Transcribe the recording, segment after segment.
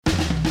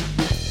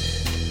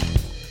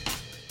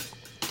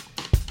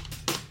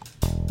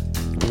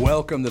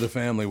Welcome to the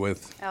family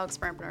with Alex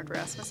Bernard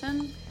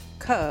Rasmussen.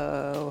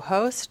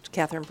 Co-host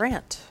Catherine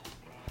Brandt.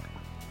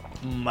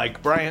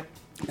 Mike Bryant.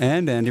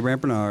 And Andy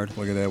Brandt Bernard.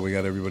 Look at that, we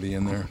got everybody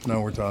in there.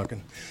 Now we're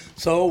talking.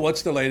 So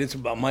what's the latest?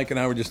 About Mike and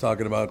I were just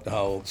talking about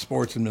how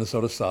sports in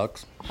Minnesota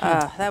sucks.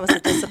 That was a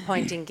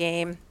disappointing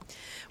game.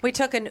 We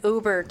took an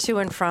Uber to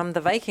and from the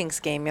Vikings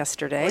game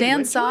yesterday.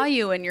 Dan saw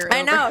you in your Uber.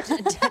 I know.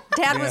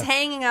 Dad was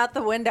hanging out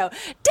the window.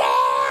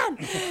 Dan!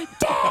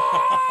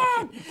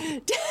 Dan!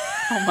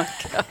 Oh, my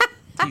God.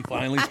 He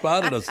finally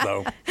spotted us,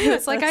 though. He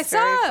was like, I That's saw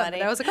very him. funny.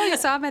 And I was like, oh, you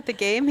saw him at the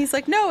game? He's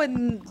like, no,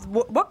 and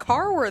what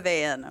car were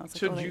they in? I was like,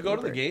 So oh, did you they go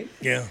to the Ubered. game?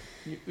 Yeah,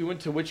 We went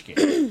to which game?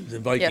 the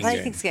Vikings game.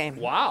 Vikings game.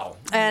 Wow.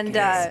 And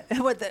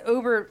with the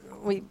Uber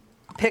we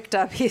picked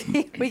up,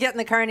 we get in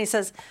the car and he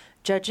says,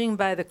 judging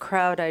by the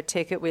crowd, I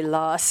take it we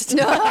lost.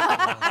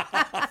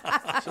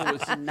 So it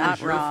was not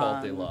your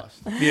fault they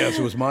lost. Yes,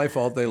 it was my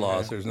fault they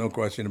lost. There's no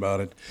question about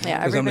it. Yeah,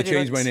 Because I'm going to everybody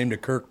change my looks- name to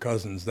Kirk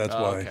Cousins. That's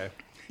why. Okay.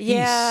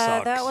 Yeah,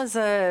 sucks. that was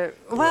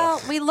well,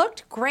 we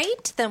looked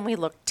great, then we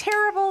looked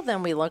terrible,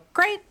 then we looked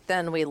great,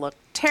 then we looked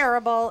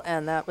terrible,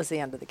 and that was the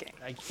end of the game.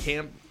 I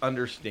can't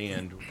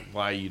understand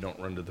why you don't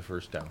run to the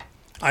first down.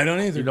 I don't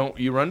either.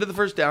 You run to the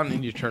first down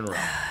and you turn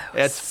around.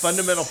 That's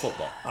fundamental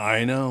football.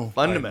 I know.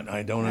 Fundamental.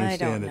 I don't I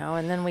understand don't it. know.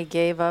 And then we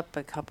gave up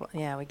a couple.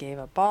 Yeah, we gave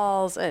up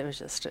balls. It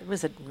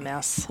was a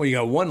mess. Well, you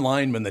got one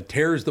lineman that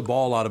tears the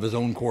ball out of his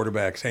own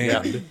quarterback's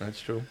hand.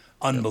 That's true.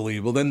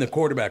 Unbelievable. Then the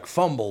quarterback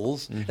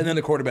fumbles, and then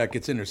the quarterback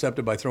gets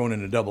intercepted by throwing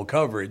into double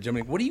coverage. I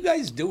mean, what are you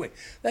guys doing?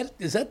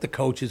 Is that the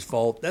coach's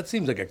fault? That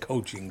seems like a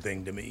coaching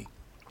thing to me.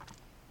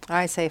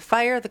 I say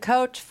fire the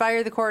coach,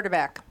 fire the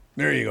quarterback.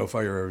 There you go.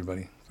 Fire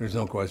everybody. There's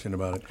no question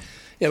about it.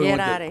 Yeah, we Get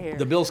went outta here.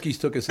 The Bilskis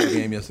took us to the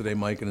game yesterday.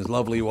 Mike and his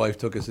lovely wife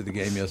took us to the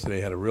game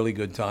yesterday. Had a really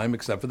good time,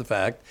 except for the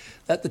fact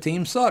that the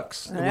team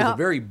sucks. It was Yeah. a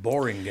very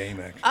boring game,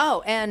 actually.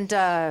 Oh, and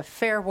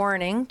fair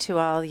warning to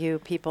all you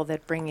people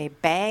that bring a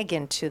bag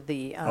into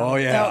the. Oh,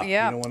 yeah. Oh,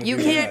 yeah. You don't want to You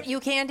do can't. that. You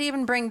can't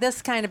even bring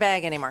this kind of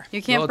bag anymore.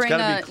 You can't No, it's bring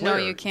gotta be a clear. no.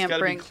 You It's can't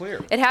gotta be bring.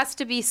 clear. It has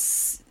to be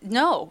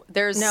no.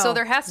 There's so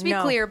there has to be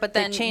No. clear, but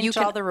They then changed you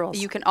can all the rules.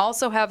 You can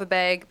also have a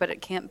bag, but it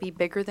can't be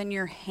bigger than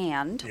your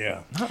hand,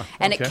 Yeah.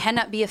 and okay. it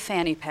cannot be a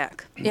fanny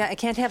pack. Yeah, it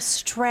can't have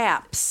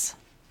straps.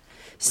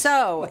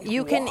 So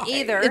you can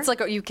either. It's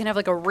like you can have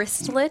like a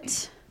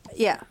wristlet,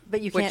 yeah, but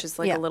you can't. which is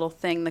like yeah. a little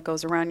thing that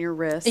goes around your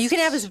wrist. You can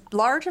have as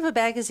large of a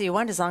bag as you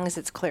want as long as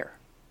it's clear.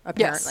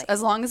 Apparently. Yes,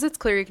 as long as it's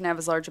clear, you can have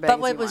as large a bag. But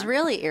as what you was want.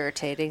 really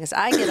irritating is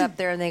I get up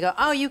there and they go,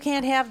 "Oh, you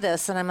can't have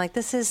this," and I'm like,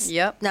 "This is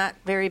Yep. not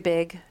very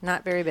big,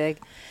 not very big."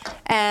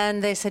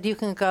 And they said you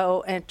can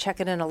go and check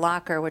it in a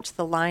locker, which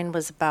the line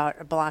was about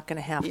a block and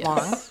a half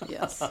long.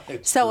 Yes.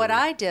 So what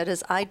I did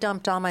is I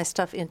dumped all my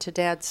stuff into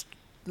Dad's.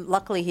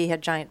 Luckily, he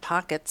had giant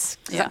pockets.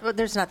 'Cause Yeah.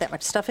 there's not that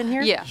much stuff in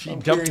here. Yeah. She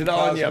dumped it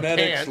all in your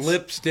Cosmetics, pants.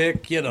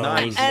 lipstick, you know.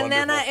 Nice. It was And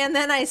wonderful.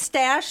 then I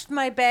stashed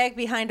my bag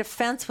behind a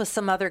fence with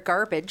some other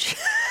garbage.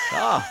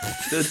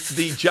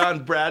 The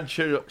John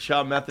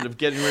Bradshaw method of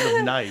getting rid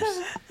of knives.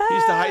 He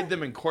used to hide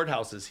them in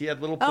courthoughs. He had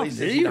little places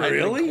did he'd he hide them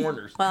really? in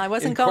corners. Well, I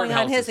wasn't in going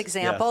on his courthouses.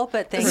 example, Yes.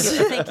 but thank you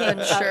for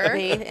thinking Sure. of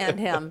me and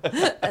him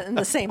and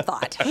the same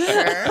thought.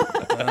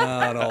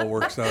 It all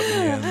works out in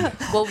the end.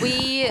 Well,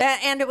 we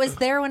And it was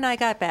there when I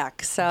got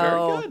back. So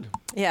Very good.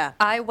 Yeah.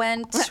 I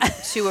went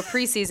to a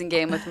preseason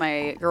game with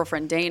my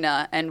girlfriend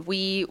Dana, and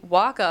we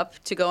walk up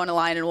to go in a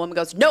line, and a woman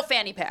goes, "No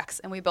fanny packs,"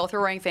 and we both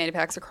were wearing fanny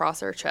packs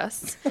across our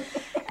chests.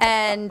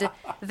 And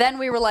then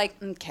we were like,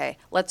 "Okay,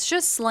 let's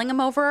just sling them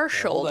over our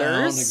Hold down,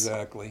 shoulders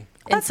exactly.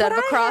 instead of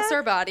what I across had.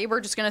 our body.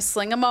 We're just gonna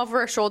sling them over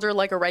our shoulder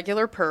like a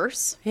regular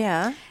purse,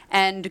 Yeah.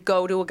 and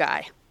go to a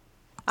guy."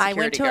 I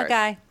went Security to a guard.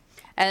 guy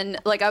And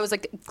like I was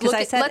like, because look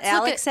I at- said, let's look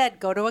Alex at- said,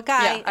 go to a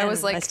guy. Yeah, I was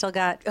and like, I still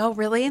got. Oh,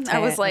 really? I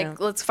was like, yeah.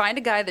 let's find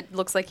a guy that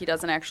looks like he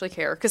doesn't actually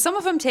care. Because some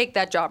of them take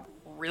that job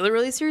really,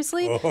 really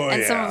seriously, Oh,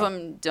 and some of yeah.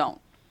 them don't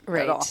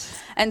Right. at all.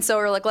 And so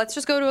we're like, let's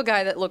just go to a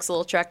guy that looks a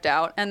little checked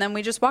out. And then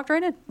we just walked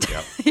right in.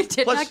 he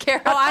did Plus- not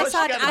care. Oh, I Plus,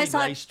 saw. you gotta I be saw.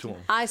 nice to 'em.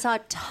 I saw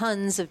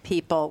tons of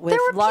people with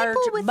were large,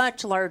 people with-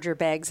 much larger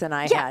bags than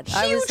I yeah, had. huge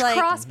I was like,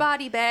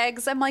 crossbody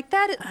bags. I'm like,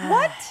 that is,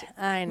 what?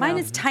 I know. Mine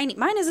is tiny.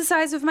 Mine is the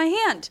size of my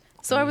hand.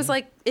 So I was Mm-hmm.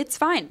 like, it's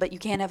fine, but you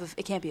can't have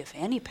it can't be a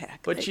fanny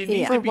pack. But you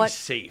need Yeah. to For be what-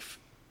 safe.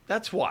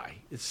 That's why.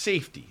 It's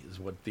safety is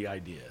what the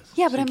idea is.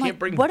 Yeah, So but you I'm can't like,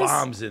 bring what is-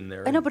 bombs in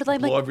there I know, but and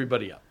like- blow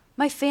everybody up.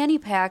 My fanny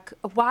pack,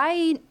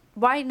 why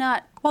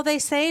not? Well, they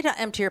say to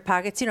empty your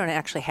pockets. You don't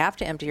actually have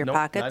to empty your Nope,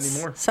 not pockets.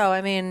 anymore. So,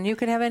 I mean, you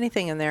can have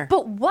anything in there.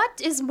 But what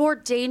is more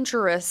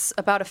dangerous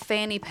about a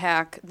fanny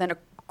pack than a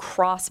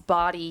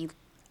crossbody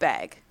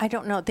bag? I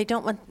don't know. They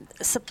don't want.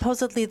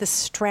 Supposedly, the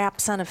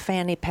straps on a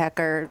fanny pack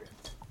are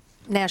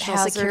national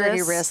security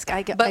Hazardous. risk.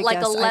 But I like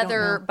guess. a I don't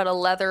leather, know. but a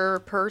leather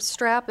purse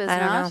strap is I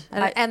don't not.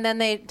 know. And then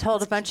they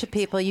told a bunch of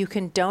people you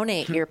can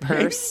donate your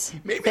purse.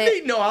 Maybe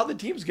they know how the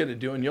team's going to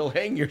do, and you'll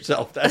hang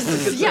yourself. That's the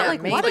concern. yeah,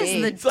 like what is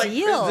maybe. the It's like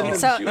deal? prison.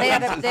 So they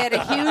had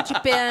a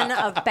huge bin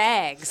of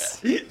bags.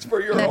 It's for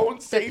your own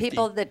The safety.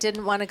 people that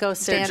didn't want to go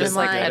stand just in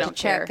like, line I to don't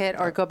check care. it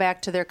or go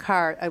back to their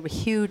car, a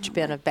huge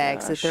bin of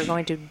bags that they're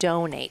going to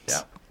donate.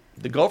 Yeah.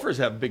 The golfers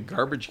have a big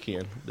garbage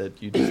can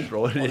that you just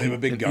throw it in. They have a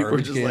big and people are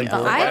garbage just can. like,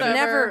 Oh, I've Whatever,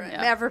 never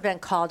yeah. ever been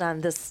called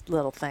on this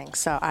little thing,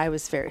 so I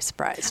was very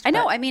surprised. I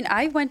know. but- I mean,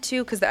 I went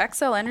to because the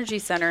XL Energy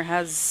Center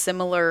has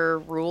similar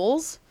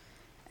rules,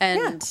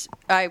 and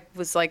I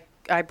was like,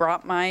 I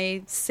brought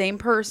my same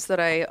purse that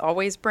I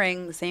always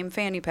bring, the same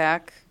fanny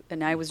pack,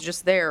 and I was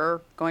just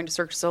there going to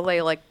Cirque du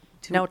Soleil like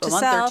Note a to month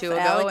self, or two ago,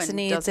 Alex and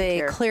needs doesn't a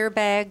care. clear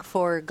bag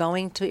for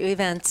going to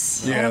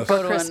events Yeah. I don't for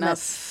go to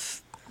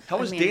Christmas. enough. How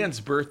was mean- Dan's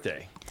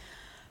birthday?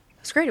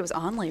 It was great. It was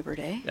on Labor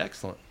Day.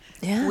 Excellent.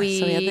 Yeah, We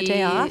so we had the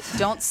day off.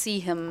 don't see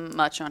him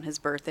much on his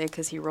birthday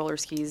because he roller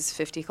skis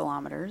 50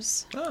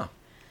 kilometers. Oh.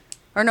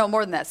 Or no,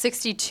 more than that,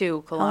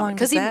 62 kilometers. long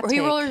does Because that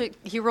take?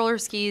 he roller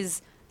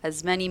skis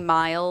as many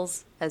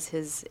miles as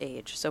his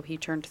age. So he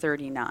turned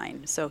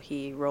 39. So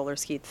he roller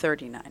skied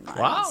 39 miles.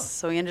 Wow.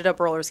 So he ended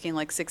up roller skiing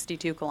like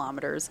 62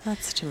 kilometers.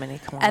 That's too many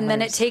kilometers. And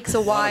then it takes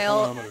a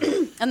while.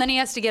 And then he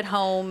has to get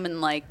home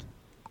and like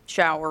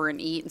shower and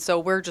eat. And so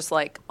we're just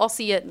like, I'll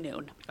see you at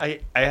noon.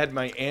 I had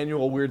my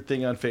annual weird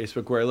thing on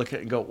Facebook where I look at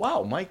it and go,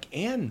 wow, Mike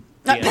and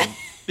Dan.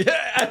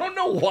 Yeah, I don't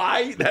know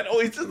why. That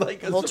always is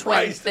like a Little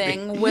twin surprise to me.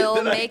 thing will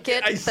That make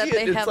it I that see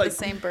they it's have like, the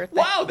same birthday.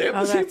 Wow, they have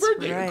Oh, the same that's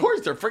birthday. right. Of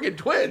course, they're friggin'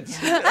 twins.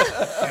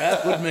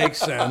 That would make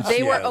sense.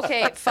 They were yes.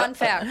 okay. Fun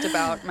fact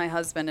about my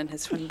husband and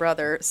his twin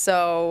brother.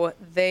 So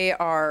they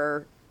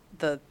are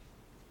the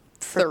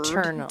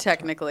Fraternal third,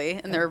 technically,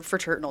 and they're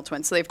fraternal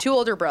twins. So they have two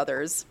older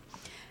brothers,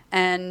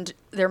 and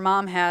their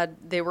mom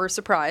they were a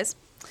surprise,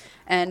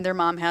 and their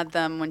mom had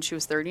them when she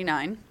was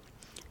 39,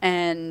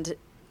 and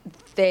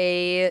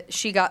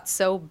she got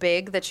so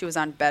big that she was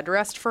on bed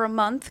rest for a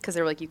month because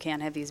they were like, you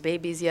can't have these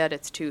babies yet,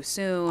 it's too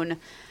soon.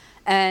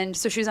 And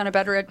so she was on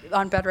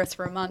bed rest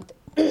for a month.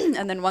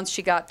 And then once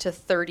she got to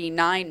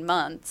 39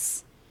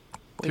 months,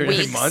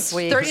 39 months?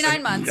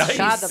 39 months. Nice.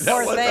 God, the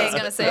poor I thing. was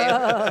gonna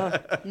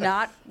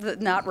say,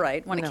 not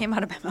right. When it came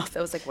out of my mouth,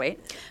 I was like, wait,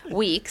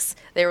 weeks.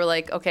 They were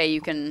like, okay,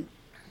 you can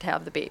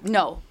have the baby.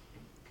 No,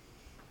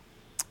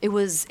 it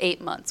was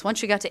 8 months. Once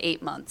she got to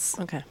 8 months,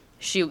 Okay.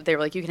 they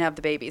were like, you can have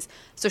the babies.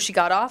 So she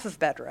got off of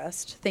bed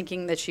rest,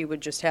 thinking that she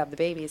would just have the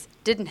babies.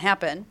 Didn't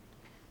happen.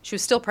 She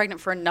was still pregnant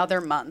for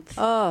another month.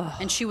 Oh.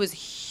 And she was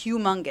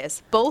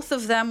humongous. Both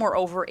of them were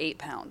over 8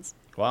 pounds,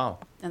 Wow.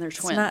 and they're It's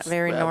twins. not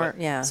very Well,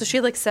 yeah. So she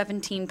had like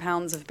 17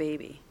 pounds of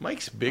baby.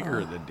 Mike's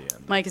bigger than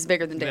Dan. Mike is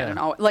bigger than Dan, Yeah. and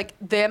all like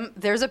them.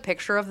 There's a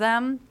picture of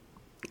them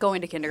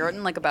going to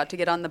kindergarten, like about to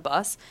get on the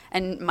bus,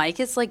 and Mike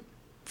is like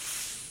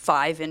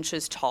 5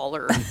 inches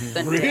taller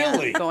than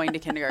Really? Dan going to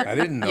kindergarten. I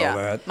didn't know yeah.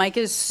 that. Mike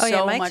is so Oh,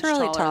 yeah, Mike's much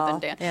really taller tall. than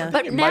Dan. Yeah.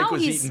 But think now Mike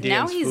was he's eating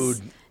now Dan's he's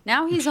food.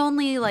 now he's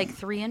only like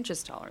 3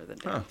 inches taller than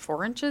Dan. Huh.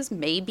 4 inches,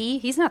 maybe.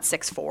 He's not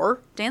 6'4".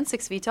 Dan's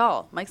 6 feet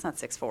tall. Mike's not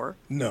 6'4".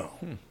 No.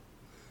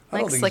 I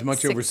don't Mike's think like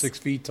he's much over 6 6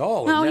 feet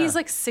tall. No, Yeah. he's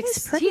like six.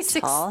 He's pretty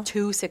tall.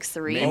 6'2",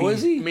 6'3". Maybe, Oh,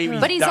 is he? Maybe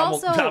But he's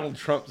Donald, also- Donald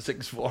Trump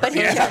 6'4". But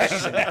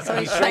he's, So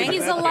he shrank.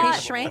 he's a lot.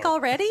 He shrank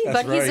already?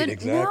 That's But he's right, a,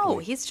 exactly. no,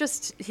 he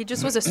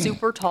just was a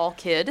super tall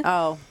kid.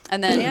 Oh.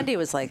 And then Andy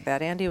was like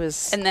that. Andy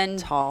was and then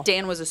tall.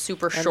 Dan was a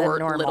super then short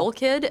normal. little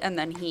kid, and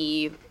then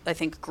he I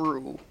think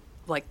grew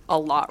like a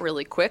lot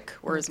really quick,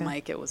 whereas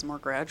Mike it was more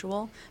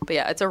gradual. But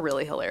yeah, it's a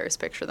really hilarious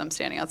picture of them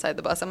standing outside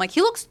the bus. I'm like,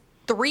 he looks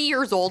 3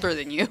 years older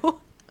than you.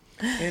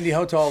 Andy,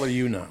 how tall are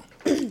you now?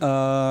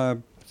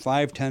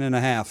 5'10" and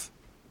a half.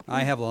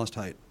 I have lost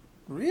height.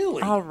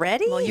 Really?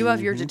 Already? Well, you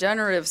have your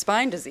degenerative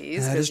spine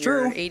disease That is because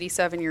you're true.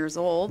 87 years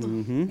old.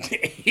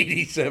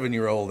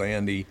 87-year-old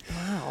Andy.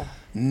 Wow.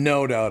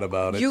 No doubt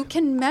about it. You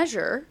can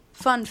measure,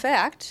 fun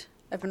fact,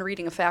 I've been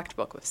reading a fact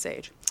book with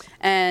Sage.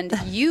 And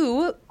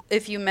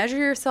if you measure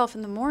yourself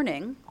in the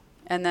morning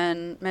and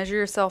then measure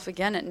yourself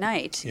again at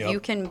night, Yep. you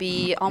can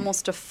be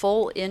almost a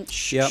full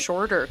inch Yep.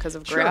 shorter because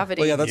of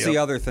gravity. Well, yeah, that's the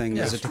Yep. other thing.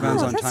 Is Yeah. it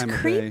depends Oh, on that's time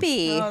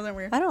creepy. Oh, isn't that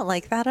weird? I don't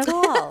like that at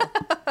all.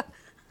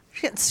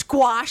 You're getting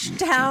squashed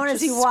down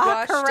as you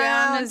walk Squashed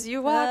around. down as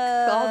you walk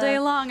all day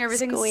long.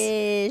 Everything's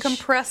squish.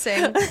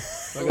 compressing. I'm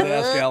going to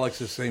ask Alex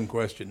the same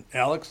question.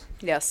 Alex,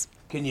 Yes.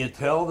 can you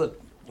tell that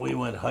we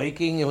went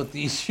hiking with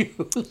these shoes?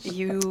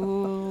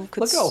 You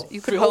could Look how you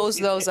could filthy hose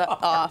those they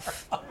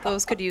off.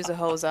 Those could use a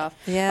hose off.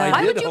 Yeah. Why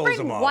I would did you hose bring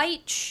them off.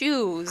 white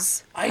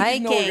shoes? I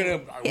Hiking. didn't know we were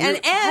going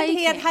to... And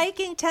he had Hiking.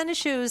 hiking tennis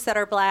shoes that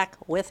are black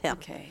with him.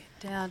 Okay,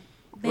 Dad.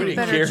 What are you Make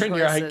better carrying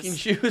your hiking choices.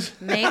 shoes?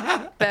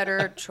 Make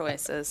better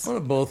choices. I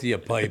want both of you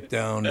pipe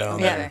down Yeah.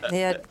 there. He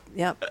had,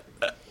 yep.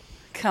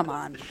 Come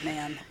on,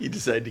 man. He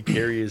decided to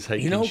carry his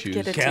hiking You know, shoes.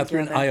 Get it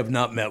Catherine, together. I have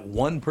not met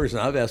one person.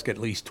 I've asked at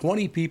least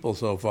 20 people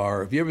so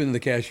far. If you ever been to the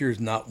cashiers,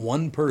 not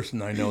one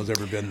person I know has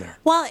ever been there.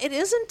 Well, it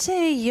isn't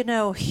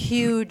a,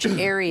 huge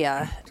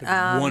area. It's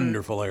a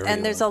wonderful area.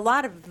 And there's a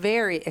lot of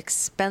very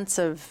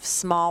expensive,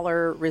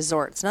 smaller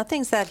resorts.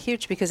 Nothing's that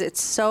huge because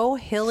it's so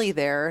hilly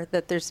there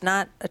that there's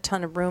not a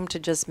ton of room to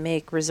just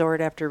make resort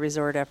after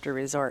resort after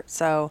resort.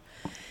 So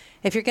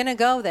if you're going to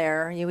go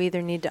there, you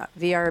either need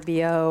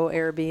VRBO,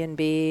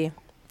 Airbnb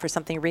for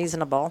something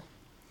reasonable.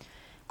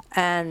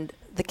 And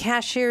the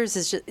Cashiers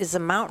is a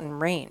mountain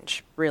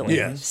range, really.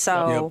 Yes.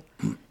 So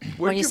when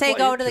Where'd you you say fly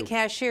go to the into?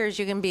 Cashiers,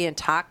 you can be in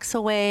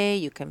Toxaway,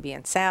 you can be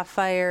in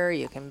Sapphire,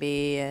 you can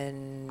be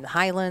in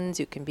Highlands,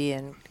 you can be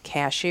in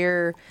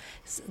Cashier.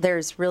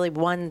 There's really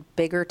one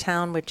bigger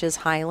town, which is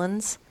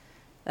Highlands.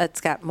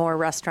 That's got more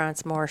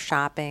restaurants, more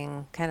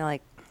shopping, kind of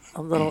like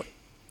a little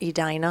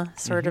Edina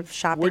sort of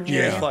shopping Where'd you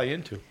area. guys fly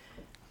into?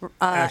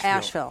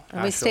 Asheville.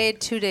 And we Asheville. stayed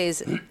 2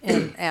 days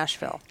in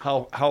Asheville.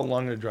 How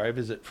long a drive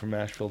is it from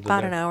Asheville to About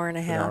there? an hour and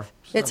a half. hour.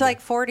 It's not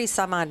like 40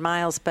 some odd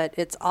miles, but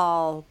it's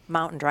all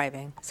mountain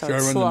driving. So Should I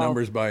it's run slow. the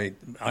numbers by?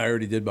 I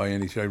already did by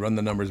Andy. Should I run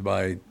the numbers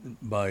by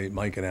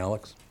Mike and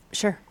Alex?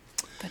 Sure.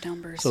 The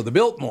numbers. So the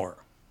Biltmore,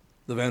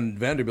 the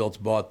Vanderbilts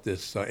bought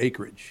this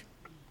acreage,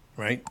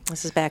 right?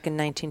 This is back in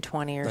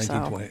 1920 or so.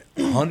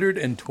 1920.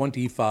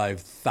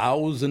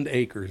 125,000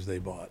 acres they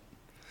bought.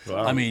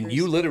 Wow. I mean,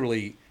 you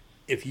literally,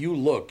 if you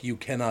look, you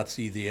cannot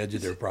see the edge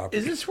of their property.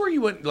 Is this where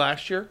you went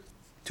last year?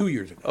 2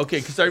 years ago? Okay,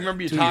 because I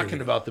remember you 2 years talking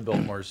ago. about the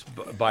Biltmores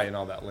buying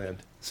all that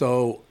land.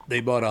 So they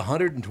bought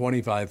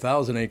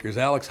 125,000 acres.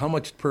 Alex, how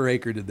much per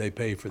acre did they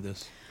pay for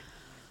this?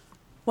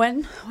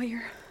 When? What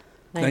year?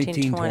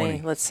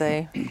 1920, let's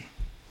say,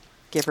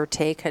 give or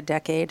take a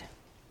decade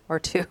or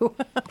two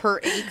Per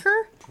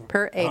acre?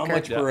 per acre. How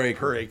much per acre?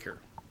 Per acre.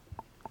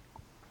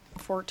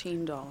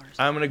 $14.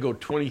 I'm going to go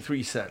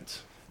 23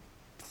 cents.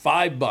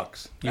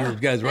 $5. You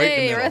guys right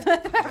Hey, in the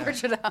middle.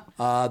 average it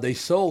out. They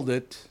sold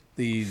it.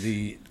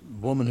 The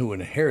woman who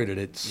inherited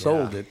it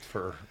sold it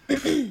for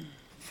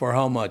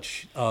how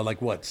much?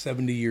 Like what?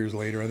 70 years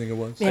later, I think it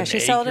was. Yeah, An she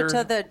sold it acre?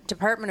 to the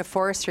Department of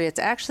Forestry. It's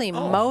actually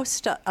Oh.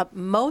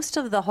 most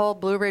of the whole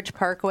Blue Ridge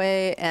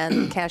Parkway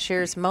and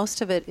Cashiers.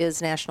 Most of it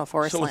is National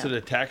Forest So was land. it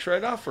a tax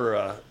write-off or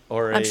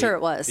I'm sure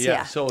it was,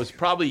 yeah. So it's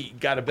probably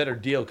got a better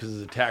deal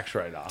because it's a tax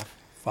write-off.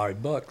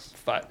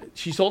 $5.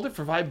 She sold it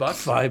for $5.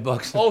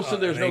 $5. Oh, so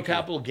there's an no acre.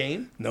 capital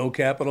gain? No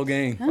capital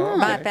gain.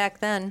 Not back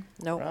then.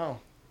 Nope. Wow.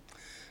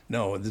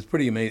 No, it's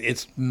pretty amazing.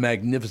 It's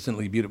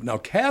magnificently beautiful. Now,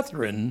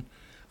 Catherine,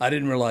 I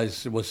didn't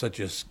realize it was such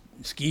a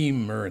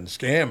schemer and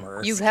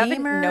scammer. You haven't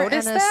Schemer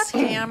noticed and a that?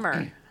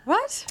 scammer.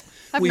 What?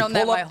 I've We known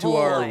that pull my up to whole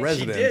our life. She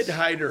residence. did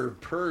hide her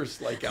purse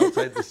like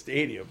outside the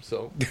stadium,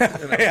 so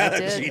Yeah,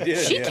 did. she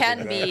did. She yeah, can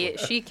exactly. be.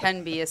 She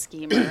can be a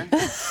schemer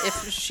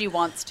if she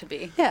wants to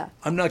be. Yeah.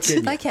 I'm not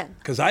kidding. I can.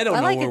 Because I don't I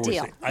know like a where we're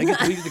deal. staying. I get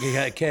to leave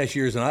the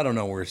cashiers and I don't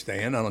know where we're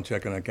staying. I don't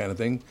check on that kind of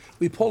thing.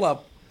 We pull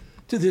up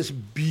to this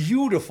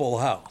beautiful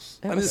house.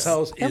 This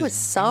house is It was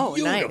so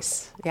beautiful.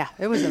 nice. Yeah,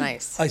 it was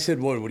nice. I said,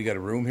 what do you got, a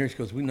room here? She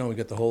goes, we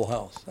got the whole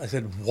house. I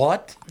said,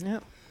 what?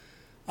 Yep.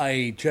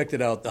 I checked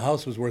it out. The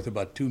house was worth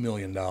about $2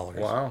 million.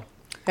 wow.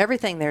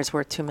 Everything there's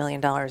worth $2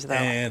 million though.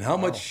 And how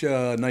much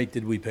night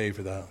did we pay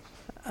for the house?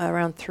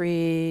 Around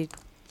 $310.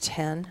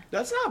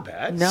 That's not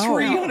bad. No.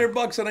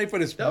 $300 a night for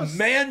this was-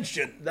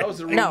 mansion. That was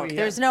the room No, we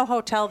there's had. no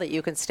hotel that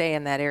you can stay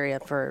in that area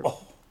for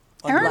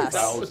Aaron,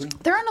 less.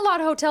 there aren't a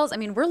lot of hotels. I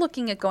mean, we're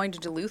looking at going to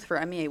Duluth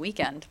for MEA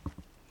weekend,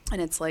 and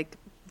it's like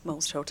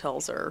most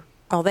hotels are.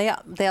 Oh,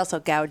 they also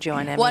gouge you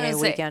on One MEA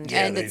is weekend.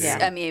 and they it's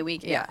do. MEA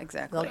week. Yeah,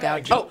 exactly. They'll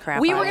gouge you Oh, crap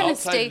we out were of you. gonna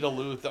Outside stay.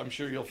 Duluth, I'm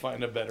sure you'll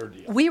find a better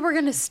deal. We were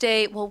gonna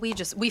stay. Well, we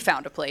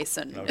found a place,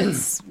 and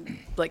it's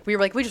like we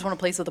just want a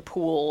place with a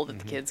pool that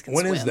the kids can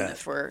When swim. is that?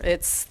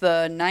 It's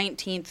the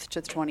 19th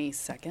to the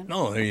 22nd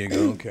Oh, there you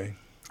go. Okay.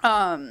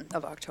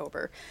 of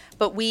October.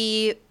 But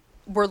we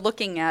were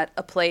looking at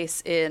a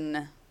place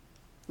in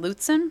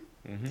Lutzen,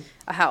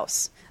 a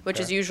house, which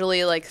is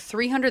usually like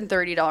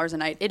 $330 a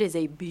night. It is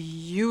a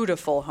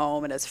beautiful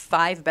home. It has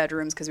 5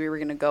 bedrooms because we were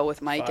going to go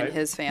with Mike and 5?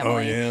 his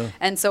family. yeah.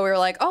 And so we were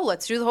like, oh,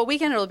 let's do the whole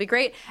weekend. It'll be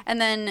great. And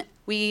then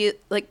we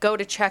like go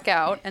to check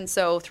out, and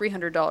so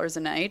 $300 a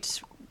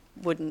night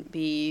wouldn't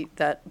be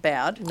that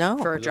bad No,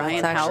 for a it's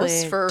giant actually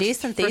house for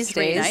decent for these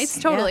 3 days. nights.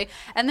 Totally.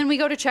 And then we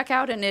go to check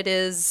out, and it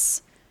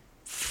is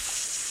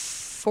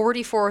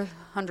 $4,400.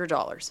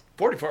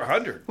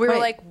 4,400. We were Wait.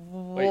 like,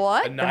 Wait,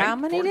 what? a night? How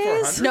many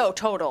days? 4,400? No,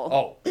 total.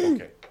 Oh,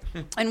 okay.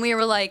 And we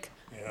were like,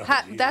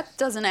 geez. that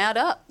doesn't add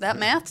up. That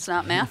math's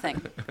not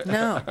mathing.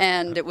 No.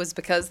 And it was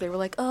because they were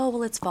like, oh,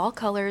 well, it's fall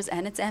colors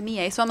and it's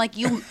MEA. So I'm like,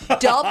 you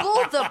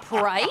double the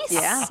price?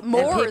 Yeah.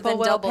 More And people than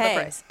will double pay.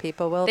 the price.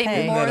 People will They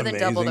pay. more Isn't than that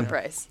double the amazing?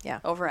 price Yeah.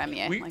 over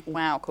MEA. We- I'm like,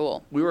 wow,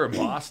 cool. We were in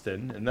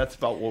Boston, and that's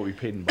about what we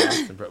paid in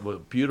Boston for a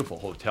beautiful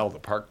hotel, the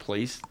Park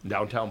Place,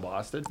 downtown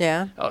Boston.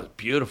 Yeah. That was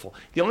beautiful.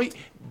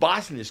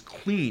 Boston is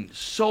clean,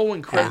 so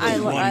incredible. I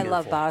Wonderful.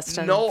 love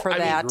Boston No, for I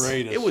mean, that.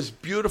 greatest. It was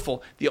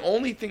beautiful. The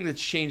only thing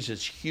that's changed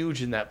that's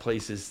huge in that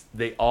place is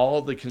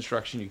all the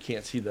construction. You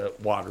can't see the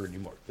water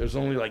anymore. There's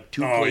only like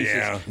 2 Oh, places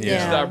yeah,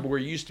 yeah. where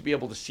you used to be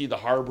able to see the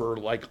harbor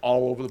like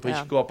all over the place.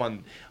 Yeah. You go up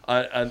on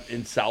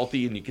in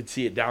Southie and you could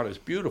see it down. It's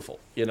beautiful,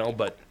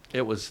 But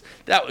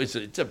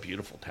it's a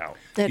beautiful town.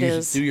 It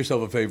is. Do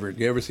yourself a favor.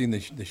 You ever seen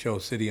the show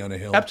City on a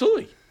Hill?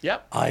 Absolutely.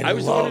 Yep. I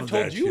was the one who love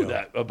told that you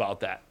show.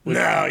 about that. With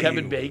No,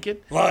 Kevin you Bacon.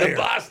 liar. The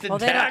Boston Well,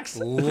 they don't- tax.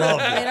 Love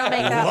They it. don't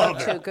make that Love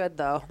look it. too good,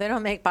 though. They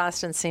don't make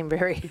Boston seem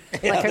very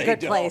like they a good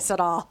don't. place at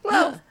all.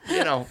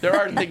 There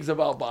are things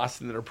about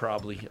Boston that are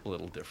probably a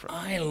little different.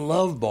 I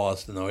love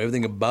Boston, though.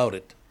 Everything about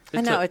it.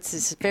 I know. It's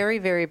just very,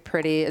 very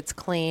pretty. It's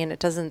clean. It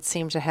doesn't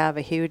seem to have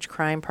a huge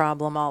crime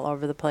problem all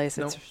over the place.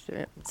 Nope.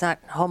 It's not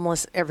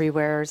homeless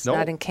everywhere. It's Nope.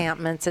 not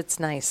encampments. It's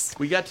nice.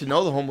 We got to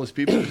know the homeless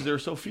people because there are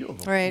so few of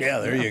them. Right. Yeah,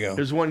 there you go.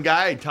 There's one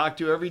guy I talk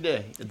to every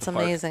day. At It's the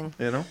park, amazing.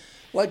 you know?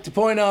 Like to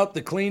point out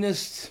the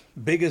cleanest,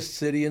 biggest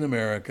city in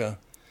America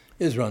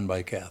is run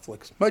by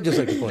Catholics. I'd just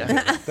like to point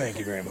that out. Thank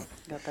you very much.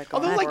 Got that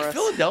going Although, like, for us.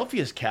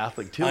 Philadelphia's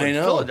Catholic, too. I and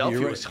know, Philadelphia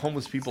you're was right.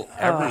 homeless people Oh,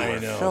 everywhere. I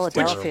know.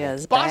 Philadelphia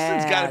is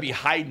Boston's got to bad. be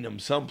hiding them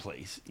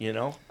someplace, you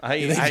know?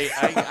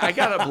 I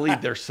got to believe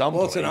there's someplace.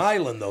 Well, it's an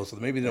island, though, so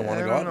maybe they don't want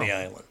to go out on the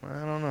island. I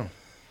don't know.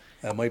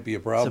 That might be a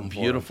It's a problem for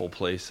 'em. beautiful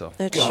place, though.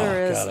 It Oh, sure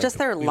is. God, Just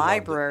their we loved it.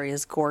 library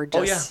is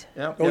gorgeous. Oh,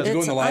 yeah. Oh, did you go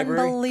It's in the library?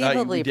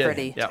 unbelievably we did.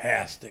 pretty. Yeah.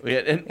 Fantastic. Yeah,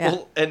 and, Yeah.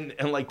 Well, and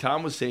like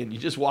Tom was saying, you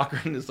just walk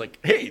around and it's like,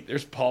 hey,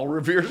 there's Paul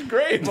Revere's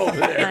grave over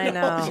there. I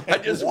know. I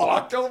just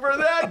walked over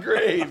that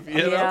grave,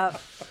 you know? Yeah,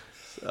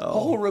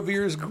 Paul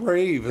Revere's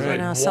grave. Is I like,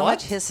 know. So what?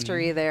 much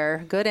history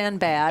there, good and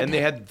bad. And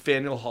they had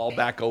Faneuil Hall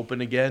back open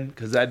again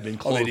because that'd been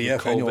closed they did, yeah,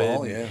 with Faneuil COVID.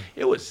 Hall, yeah.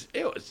 It was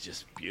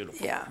just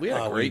beautiful. Yeah. We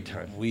had a We- great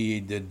time. We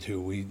did too.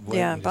 We went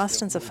Yeah, and just-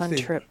 Boston's a fun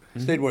stayed- trip.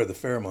 Stayed where? The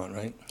Fairmont,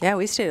 right? Yeah,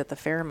 we stayed at the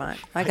Fairmont.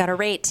 I got a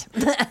rate.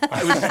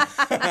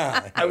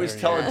 I was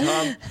telling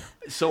Tom,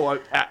 so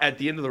at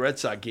the end of the Red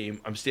Sox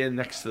game, I'm standing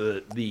next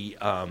to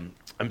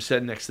I'm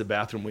sitting next to the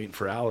bathroom waiting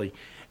for Allie,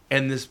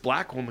 and this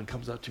black woman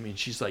comes up to me and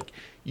she's like,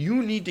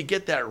 "You need to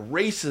get that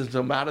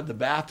racism out of the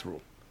bathroom."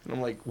 And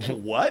I'm like,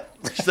 "What?"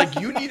 She's like,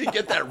 "You need to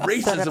get that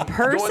racism. a Go in there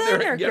person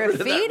and or get rid of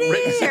that graffiti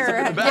racism or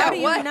in the how bathroom." do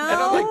you And I'm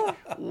know?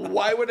 like,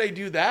 "Why would I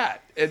do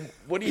that? And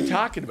what are you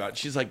talking about?"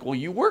 She's like, "Well,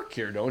 you work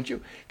here, don't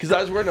you?" Because I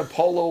was wearing a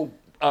polo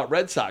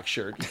Red Sox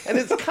shirt, and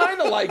it's kind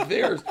of like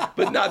theirs,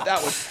 but not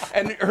that one.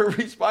 And her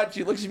response,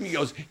 she looks at me and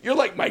goes, "You're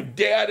like my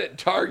dad at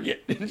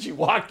Target," and she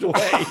walked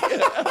away.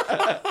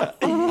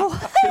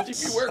 Because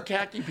if you wear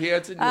khaki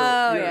pants and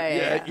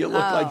yeah. you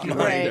look like you're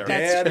right, there.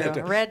 that's Dad,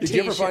 true. Red did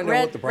you ever t-shirt, find out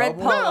red, what the red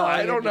problem was? polo. No,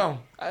 I don't know.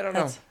 I don't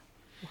know.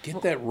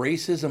 Get that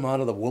racism out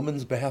of the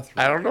woman's bathroom.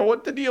 I don't know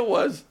what the deal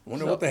was.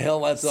 Wonder what the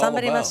hell that's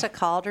Somebody all about. must have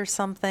called or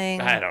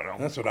something. I don't know.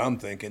 That's what I'm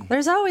thinking.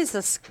 There's always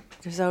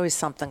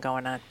something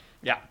going on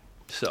Yeah.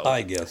 So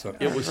I guess.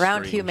 it was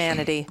around strange.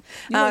 humanity.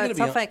 You're not It's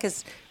gonna so be funny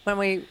because when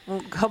we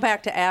go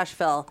back to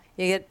Asheville,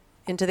 you get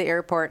into the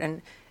airport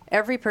and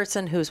every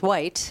person who's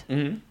white,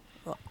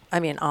 well, I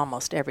mean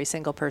almost every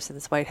single person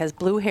that's white, has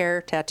blue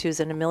hair, tattoos,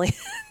 and a million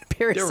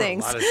There were a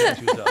piercings. lot of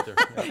tattoos out there.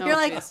 Yeah. You're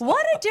like, jeez.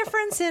 what a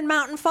difference in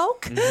mountain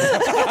folk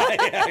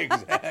Yeah,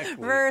 exactly.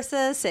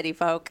 versus city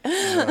folk.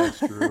 That's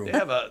true.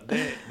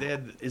 They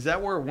had. Is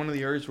that where one of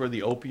the areas where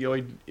the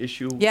opioid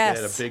issue? Yes.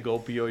 They had a big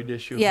opioid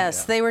issue. Yes,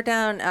 Yeah. they were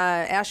down.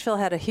 Asheville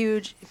had a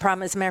huge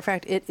problem. As a matter of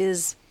fact, it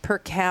is per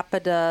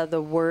capita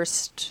the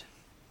worst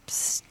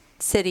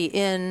city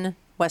in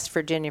West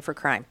Virginia for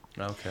crime.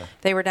 Okay.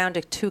 They were down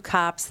to 2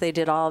 cops. They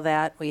did all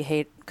that. We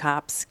hate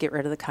cops. Get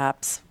rid of the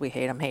cops. We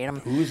hate them, hate them.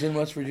 Who's in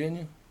West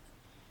Virginia?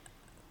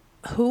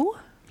 Who?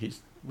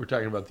 We're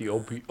talking about the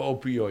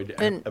opioid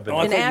In, Oh,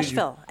 I in thought you-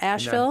 Asheville.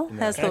 Asheville in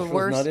has the Asheville's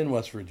worst. not in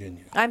West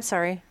Virginia. I'm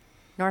sorry.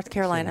 North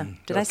Carolina.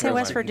 Did I North say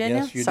West Carolina. Virginia?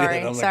 Yes, you did. sorry,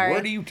 I'm like, sorry.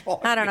 what are you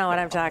talking I don't know what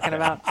I'm talking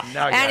about.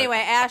 Now I got it. Anyway,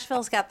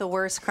 Asheville's got the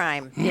worst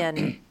crime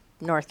in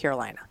North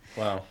Carolina.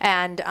 Wow.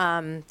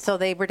 And so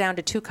they were down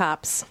to 2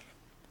 cops,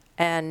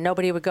 and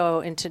nobody would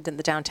go into the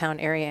downtown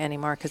area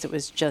anymore because it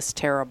was just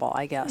terrible,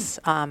 I guess.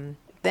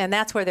 And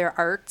that's where their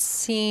art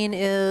scene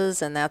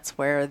is, and that's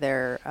where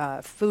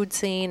their food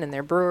scene and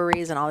their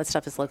breweries and all that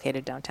stuff is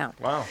located downtown.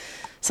 Wow.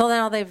 So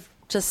now they've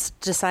just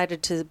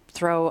decided to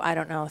throw, I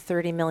don't know,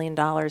 $30 million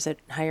at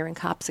hiring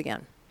cops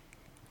again.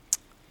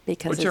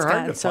 Because Which it's are hard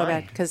gotten to so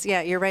find. bad. Because,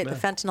 yeah, you're right. The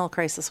fentanyl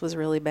crisis was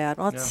really bad.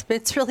 Well,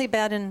 it's really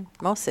bad in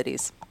most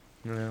cities.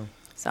 Yeah.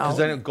 So Because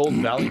I know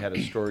Golden Valley had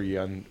a story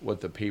on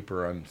the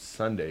paper on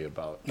Sunday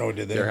about. Oh,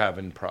 did they? They're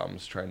having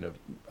problems trying to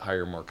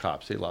hire more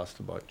cops. They lost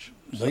a bunch.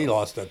 They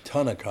lost a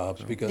ton of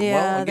cops because yeah,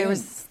 well, there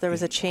again,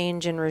 was a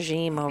change in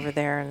regime over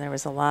there, and there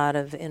was a lot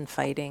of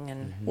infighting.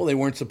 And well, they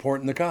weren't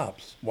supporting the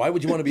cops. Why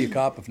would you want to be a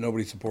cop if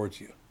nobody supports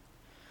you?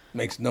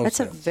 Makes no that's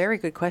a sense. very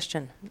good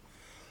question.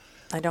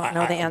 I don't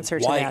know the answer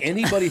to Why that.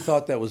 anybody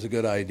thought that was a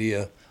good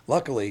idea?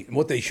 Luckily,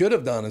 what they should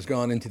have done is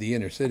gone into the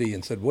inner city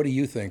and said, "What do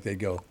you think?" They'd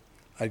go,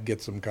 "I'd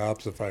get some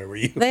cops if I were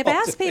you." They've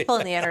asked people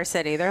in the inner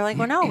city. They're like,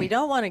 well, no, we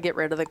don't want to get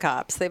rid of the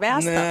cops. They've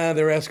asked them. Nah,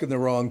 they're asking the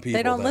wrong people.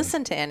 They don't then.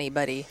 listen to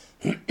anybody.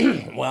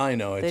 Well, I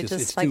know They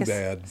it's like too I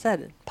bad.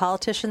 said,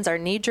 politicians are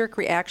knee-jerk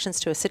reactions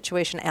to a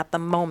situation at the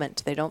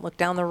moment. They don't look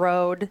down the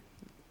road.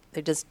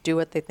 They just do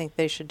what they think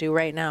they should do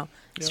right now.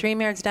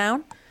 StreamYard's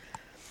down?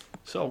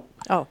 So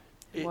Oh,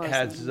 it Was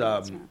has.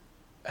 and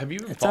Have you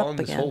been It's up following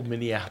this again. whole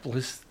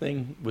Minneapolis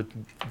thing with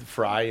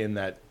Fry and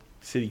that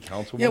city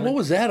council? Yeah, what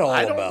was that all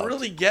I don't about?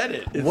 really get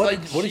it. It's What-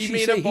 like what did she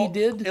made say up he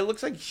did? It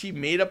looks like she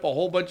made up a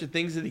whole bunch of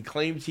things that he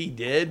claims he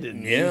did,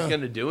 and he Yeah. was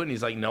going to do it. And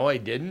he's like, "No, I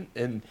didn't."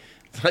 And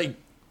it's like,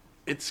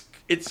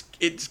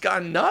 it's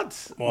gone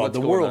nuts. Well, what's the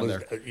going world on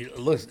is. there.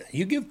 Listen,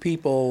 you give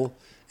people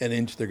an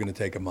inch, they're going to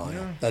take a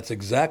mile. That's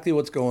exactly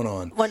what's going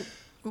on.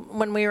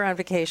 when we were on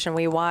vacation,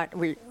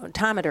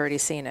 Tom had already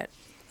seen it.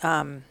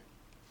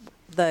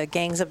 the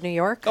Gangs of New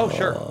York? Oh,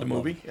 sure. The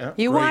movie. Yeah.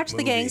 You Great watch the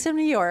movie. Gangs of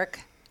New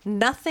York.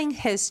 Nothing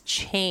has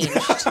changed.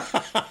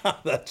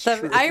 That's The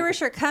true.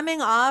 Irish are coming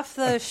off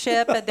the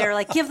ship and they're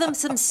like, give them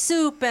some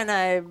soup and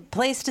a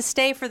place to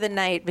stay for the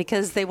night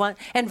because they want,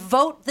 and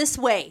vote this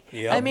way.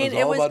 Yeah, it was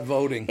all about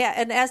voting. Yeah,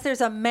 and as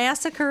there's a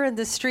massacre in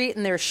the street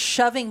and they're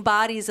shoving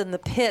bodies in the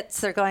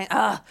pits, they're going,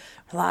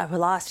 we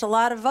lost a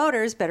lot of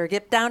voters. Better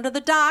get down to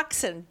the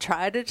docks and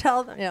try to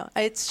tell them.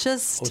 It's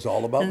just It was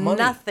all about money.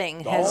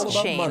 Nothing It's has all about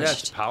money. changed.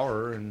 That's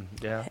power and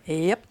yeah.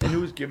 Yep. And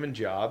who's given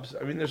jobs?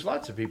 I mean, there's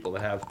lots of people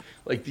that have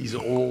like these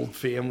old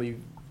family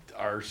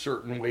are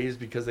certain ways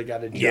because they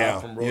got a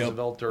job from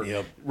Roosevelt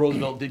or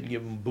Roosevelt didn't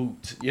give them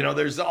boots.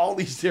 There's all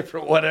these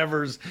different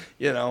whatevers.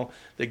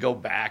 They go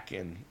back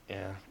and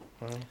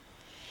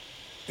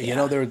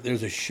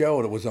There's a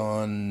show that was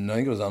on, I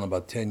think it was on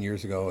about 10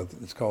 years ago.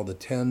 It's called the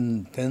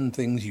 10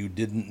 Things You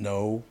Didn't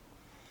Know.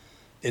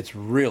 It's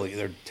really,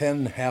 they're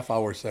 10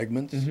 half-hour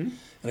segments. Mm-hmm.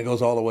 And it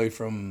goes all the way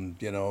from,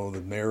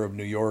 the mayor of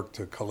New York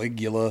to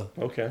Caligula.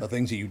 Okay. The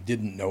things that you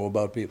didn't know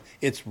about people.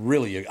 It's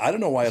really, I don't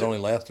know why it only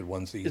lasted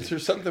one season. is there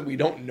something we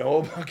don't know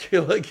about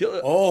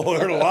Caligula? Oh,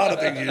 there are a lot of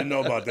things you didn't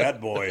know about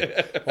that boy.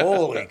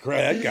 Holy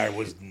crap, that guy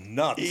was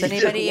nuts. Does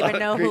anybody even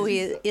know who he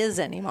is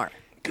anymore?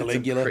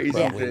 Caligula? crazy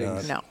Probably thing.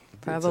 not. No,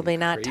 probably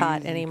not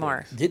taught crazy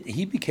anymore.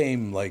 He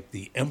became like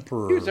the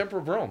emperor. He was Emperor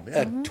of Rome. Yeah.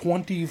 At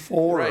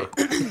 24. Right.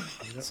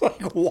 It's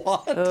like,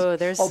 what? Oh,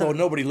 there's Although some-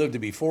 nobody lived to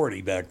be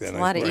 40 back then. A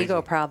lot of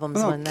ego problems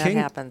Well, when that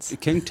happens.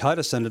 King Tut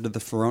ascended to the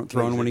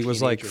throne when he was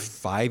like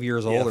 5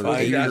 years old or 5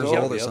 8 years years old,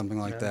 old or yep. something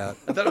like that.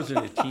 I thought it was in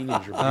a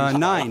teenager. but he's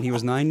 9. He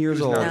was 9 years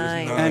was old.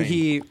 nine. And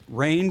he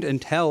reigned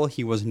until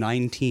he was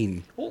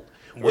 19. Well,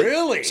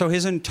 Really? So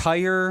his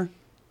entire reign,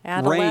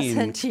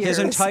 Adolescent his years.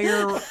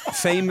 entire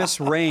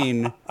famous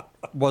reign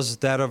was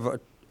that of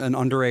an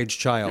underage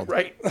child.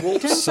 right. Well,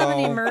 Didn't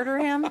somebody So- murder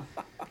him?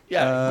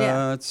 yeah.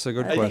 Yeah. That's a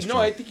good I think, question. no,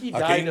 I think he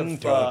died King of.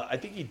 Tut. I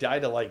think he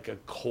died of like a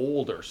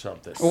cold or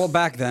something. Well,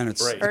 back then Right.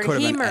 it Or could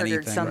have he been murdered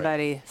anything.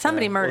 somebody.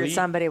 Somebody Yeah. murdered Well, he-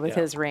 somebody with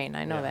yeah. his reign.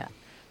 I know Yeah.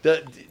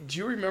 that. Do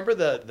you remember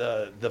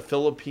the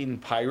Philippine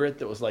pirate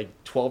that was like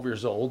 12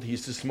 years old? He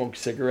used to smoke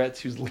cigarettes.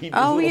 He was leading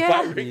Oh, his little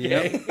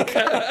yeah. pirate gang.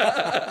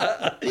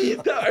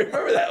 I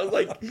remember that. I was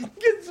like,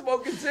 get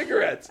smoking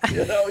cigarettes.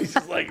 He's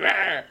just like,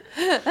 "Rah."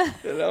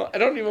 I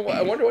don't even.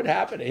 I wonder what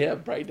happened to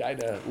him. Probably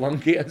died of lung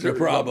cancer. or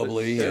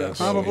Probably, something. yeah.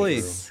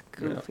 Probably.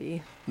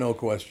 Goofy. No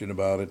question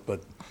about it.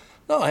 But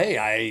no,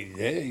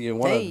 hey, you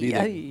want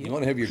to you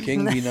want to have your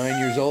king be 9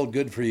 years old?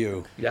 Good for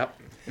you. Yep.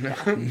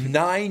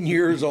 9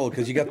 years old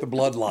because you got the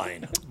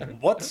bloodline.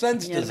 What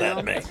sense does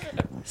that make?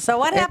 So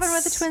what happened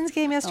with the It's- Twins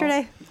game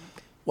yesterday?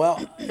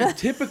 Well,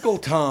 typical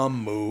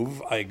Tom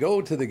move. I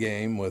go to the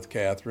game with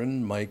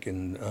Catherine, Mike,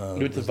 and went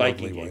to the his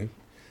Viking lovely game. wife.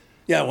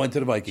 Yeah, I went to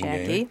the Viking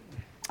Jackie, game.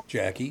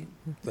 Jackie.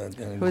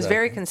 who was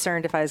very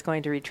concerned if I was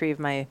going to retrieve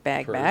my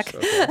bag back.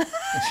 Okay.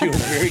 She was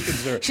very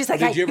concerned. She's like,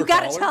 Did you you ever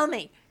got call to her? tell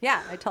me.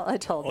 Yeah, I told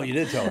Oh, them. you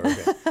did tell her.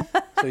 Okay.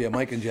 So yeah,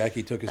 Mike and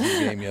Jackie took us to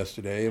the game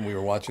yesterday, and we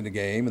were watching the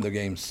game, and the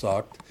game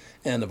sucked,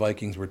 and the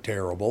Vikings were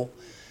terrible.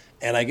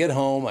 And I get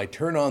home, I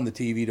turn on the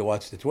TV to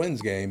watch the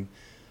Twins game.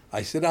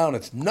 I sit down,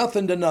 it's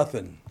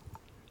 0-0.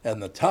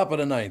 And the top of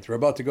the ninth, we're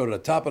about to go to the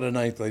top of the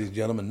ninth, ladies and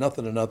gentlemen,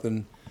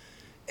 0-0.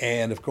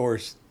 And of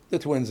course, the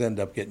Twins end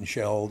up getting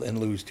shelled and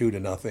lose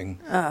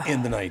 2-0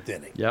 in the ninth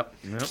inning. Yep.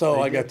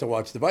 So I got to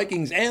watch the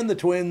Vikings and the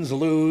Twins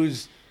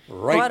lose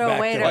right What a back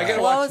way to to back. I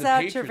gotta watch Close the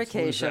out Patriots your lose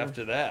vacation.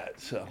 after that.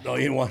 So. No,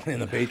 you won,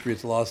 and the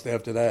Patriots lost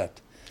after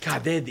that.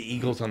 God, they had the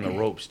Eagles on the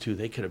ropes too.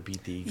 They could have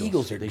beat the Eagles.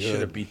 Eagles are They good.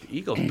 should have beat the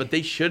Eagles, but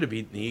they should have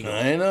beaten the Eagles.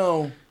 I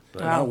know.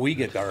 But now Wow. we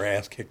get our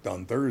ass kicked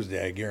on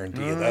Thursday, I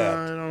guarantee you I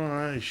that. don't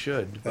know. I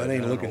should. but That I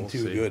ain't don't know, looking we'll too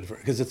see. good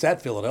because it's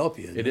at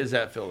Philadelphia. isn't It is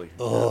at Philly.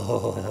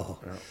 Oh.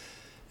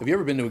 Have you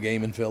ever been to a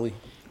game in Philly?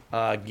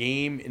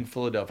 Game in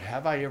Philadelphia.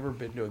 Have I ever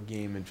been to a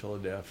game in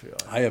Philadelphia?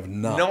 I have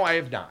not. No, I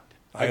have not.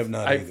 I have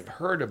not I've either.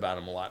 heard about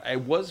them a lot. I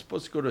was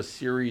supposed to go to a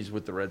series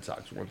with the Red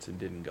Sox once and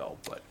didn't go,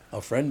 but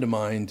A friend of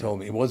mine told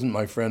me, it wasn't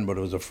my friend, but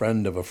it was a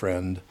friend of a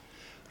friend,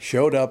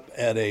 showed up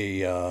at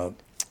a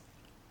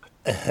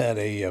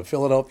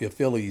Philadelphia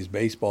Phillies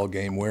baseball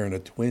game wearing a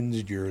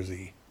Twins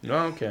jersey. no,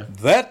 okay.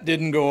 That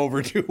didn't go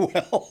over too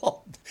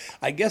well.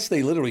 I guess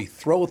they literally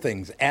throw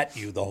things at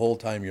you the whole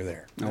time you're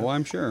there. Oh,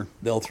 I'm sure.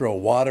 They'll throw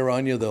water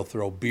on you. They'll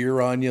throw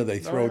beer on you. They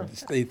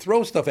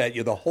throw stuff at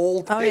you the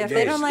whole time. Oh, yeah, if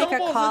they don't like a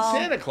Snowballs call.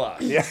 and Santa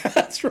Claus. Yeah,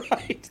 that's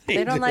right.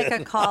 They don't like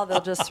did. a call, they'll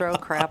just throw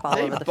crap all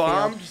They over the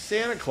bombed field.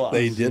 Santa Claus.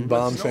 They did with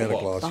bomb Santa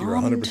snowballs. Claus. You're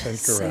 100% correct.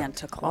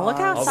 Santa Claus. Well, look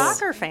how Although-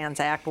 soccer fans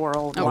act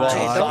worldwide. Well,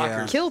 Well, don't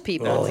soccer. kill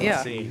people. Oh,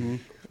 yeah. See,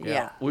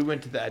 Yeah. We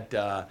went to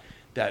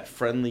that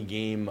friendly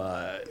game,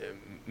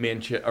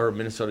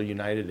 Minnesota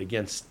United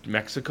against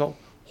Mexico.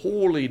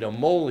 Holy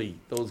moly,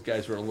 those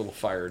guys were a little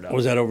fired up.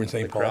 Was that over in The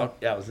St. Paul? crowd?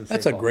 Yeah, it was in St.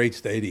 That's a Paul. great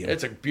stadium.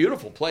 It's a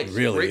beautiful place. It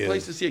really Great is.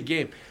 place to see a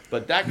game.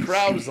 But that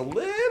crowd was a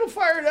little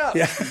fired up.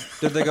 Yeah.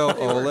 Did they go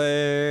ole,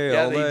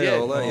 Yeah, ole, they did.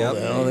 ole? Yep.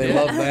 Well, they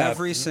love that.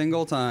 Every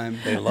single time.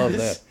 They love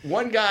that.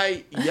 One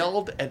guy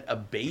yelled at a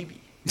baby.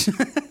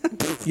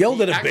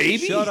 Yelled at a Actually,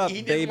 baby? Shut up, he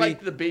didn't baby.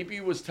 like the baby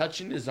was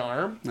touching his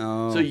arm,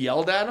 No. so he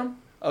yelled at him.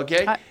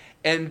 Okay,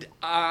 and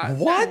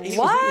What? He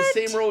was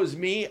in the same row as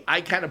me.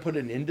 I kind of put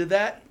an end to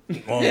that.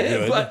 Oh,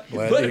 good. but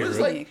Glad but to it hear was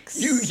it. like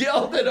you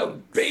yelled at a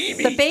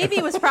baby. The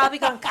baby was probably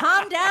going,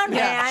 calm down,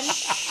 man.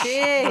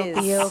 Jeez.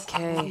 Be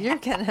okay. You're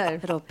going to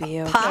It'll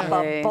be okay. pop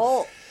a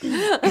bolt.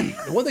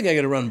 The one thing I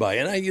got to run by,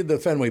 and the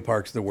Fenway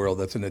Parks of the world,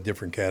 that's in a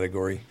different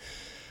category.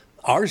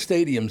 Our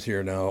stadiums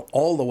here now,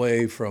 all the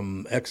way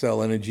from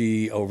XL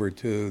Energy over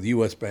to the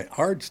U.S. Bank,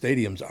 our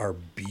stadiums are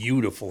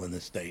beautiful in the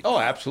state. Oh,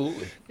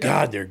 absolutely. Yeah.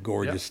 God, they're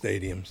gorgeous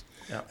stadiums.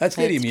 Yeah. That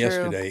stadium That's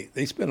true. yesterday,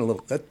 they spent a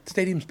little. That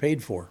stadium's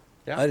paid for.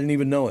 Yeah. I didn't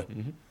even know it.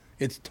 Mm-hmm.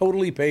 It's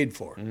totally paid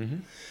for.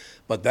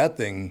 But that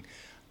thing,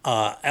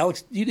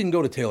 Alex, you didn't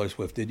go to Taylor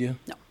Swift, did you?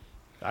 No.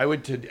 I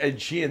went to Ed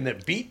Sheeran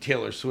that beat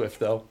Taylor Swift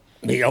though.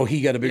 Oh, he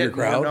got a He bigger had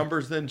more crowd.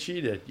 numbers than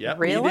she did. Yep,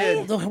 Really? he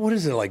did. No, what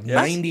is it, like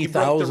Yes, he broke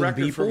the 90,000 record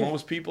people? for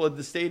most people at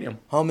the stadium.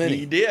 How many?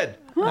 He did.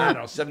 I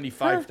don't know,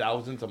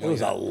 75,000, something It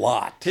was like a that.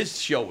 lot. His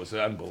show was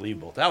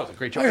unbelievable. That was a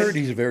great show. I heard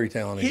he's a very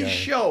talented His guy.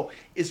 show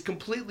is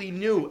completely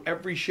new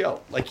every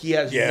show. Like he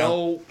has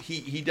Yeah.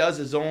 he does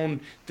his own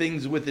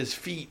things with his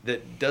feet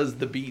that does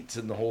the beats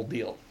and the whole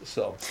deal.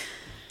 So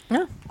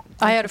No.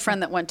 I had a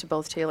friend that went to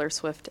both Taylor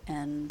Swift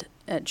and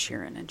Ed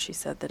Sheeran, and she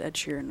said that Ed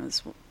Sheeran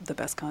was the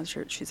best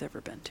concert she's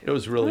ever been to. it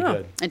was really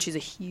good. And she's a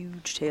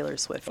huge Taylor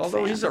Swift Although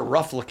fan. he's a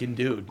rough looking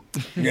dude.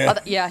 Yeah.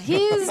 Yeah,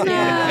 he's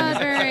not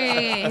very.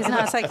 He's It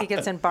not. looks like he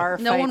gets in bar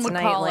No fights one would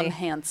nightly. call him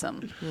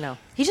handsome. No.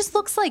 He just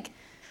looks like,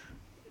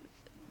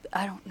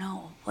 I don't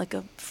know, like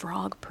a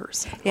frog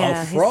person.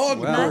 Yeah, frog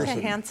he's not person.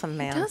 a handsome He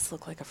man. does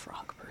look like a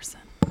frog person.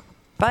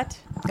 But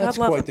That's God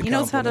love quite him. the He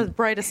knows how to compliment.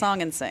 write a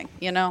song and sing,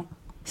 you know?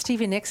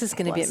 Stevie Nicks is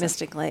going to be Bless at him.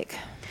 Mystic Lake.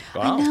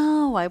 Wow. I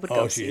know. I would go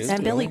Oh, see she is? Stevie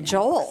And Billy Really?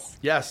 Joel.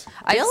 Yes.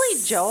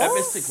 Billy Joel? At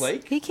Mystic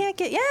Lake? He can't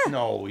get, yeah.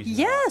 No, he's not.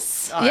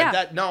 Yes.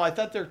 Yeah.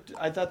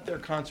 I thought their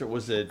concert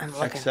was at I'm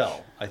looking.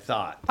 XL. I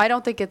thought I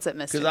don't think it's at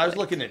Mystic because I was Lake.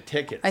 looking at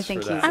tickets. I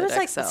think for he's that. I was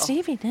like, XL.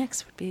 Stevie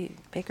Nicks would be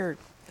bigger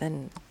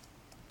than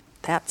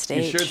that You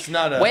stage. sure it's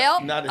not a Well,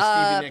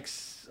 Stevie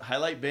Nicks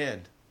highlight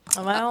band?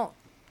 Well,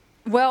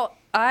 Well,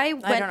 I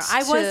went I don't know.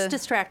 I was to-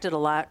 distracted a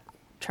lot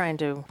trying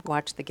to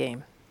watch the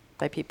game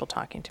by people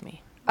talking to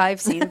me.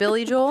 I've seen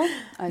Billy Joel.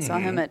 I saw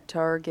Mm-hmm. him at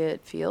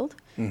Target Field,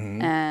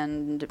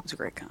 and it was a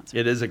great concert.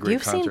 It is a great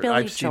You've concert. seen Billy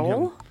I've seen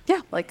Joel? him.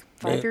 Yeah, like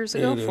 5 years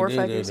ago, 4 or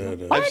 5 years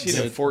ago. I've seen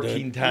him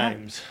 14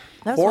 times.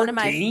 That was one of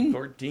my. 14?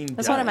 14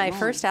 That's one of my times.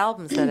 first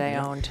albums that I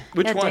owned.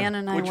 Which Yeah, one? Dan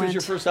and I Which was your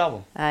went. first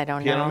album? I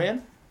don't Piano know.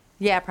 Man?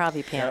 Yeah,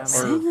 probably Piano Or Man.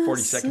 Sing us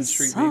 42nd a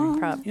Street, song.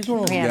 maybe? He's one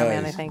of those Piano guys.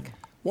 Man, I think.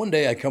 One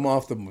day I come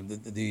off the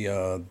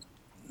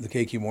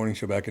KQ morning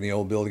show back in the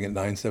old building at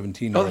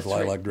 917 Oh, North that's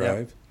right. Lilac Yeah.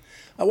 Drive.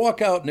 I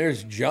walk out and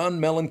there's John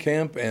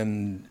Mellencamp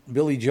and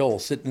Billy Joel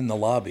sitting in the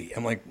lobby.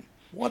 I'm like,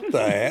 what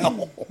the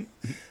hell?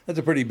 That's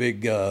a pretty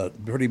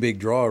big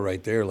draw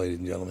right there, ladies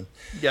and gentlemen.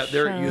 Yeah,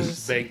 they're at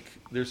US Bank.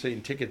 They're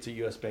saying tickets at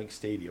US Bank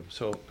Stadium.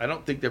 So I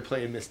don't think they're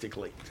playing Mystic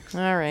Lake.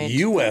 All right.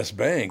 U.S.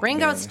 Bank.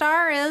 Ringo man.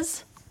 Starr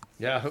is.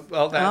 Yeah,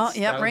 well, that's. Well, that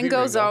yeah, would be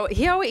Ringo's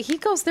Ringo. he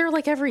goes there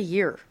like every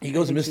year. He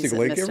goes to I think Mystic he's at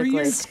Lake Mystic every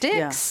year? Lake.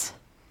 Sticks.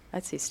 Yeah.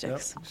 I'd see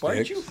Sticks. Why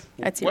don't you?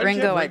 I'd see why don't you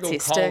Ringo, have I'd see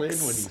call in when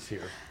Styx. he's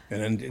here.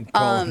 And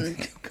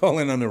then call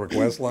in on the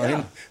request line.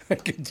 Yeah. I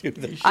could do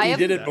that. I He have-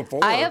 did it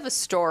before. I have a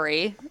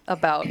story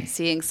about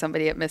seeing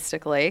somebody at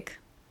Mystic Lake,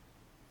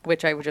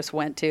 which I just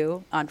went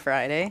to on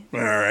Friday.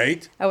 All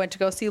right. I went to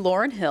go see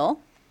Lauryn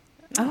Hill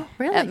Oh,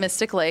 really? at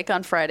Mystic Lake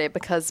on Friday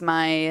because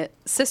my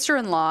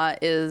sister-in-law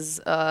is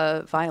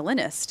a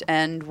violinist,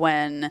 and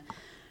when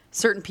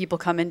certain people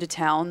come into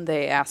town,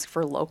 they ask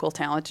for local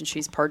talent, and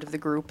she's part of the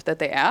group that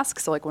they ask.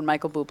 So, like when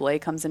Michael Bublé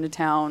comes into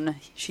town,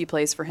 she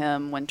plays for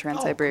him. When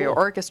Trans-Siberia cool.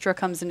 Orchestra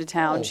comes into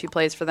town, Oh. she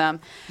plays for them.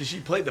 Did she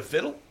play the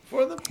fiddle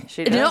for them?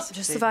 She No, does.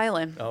 just the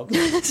violin. Oh,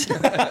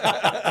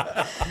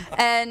 okay.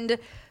 And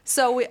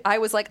so I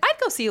was like, I'd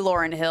go see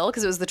Lauryn Hill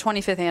because it was the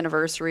 25th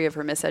anniversary of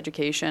her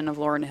Miseducation of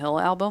Lauryn Hill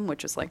album,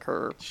 which is like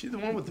her. She's the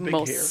one with the big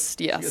Most- hair.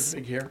 She yes. has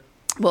big hair.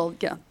 Well,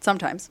 yeah,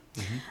 sometimes.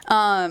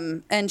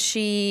 And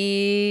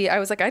I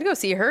was like, I'd go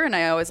see her, and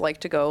I always like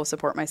to go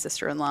support my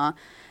sister-in-law.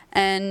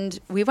 And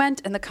we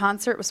went, and the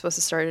concert was supposed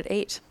to start at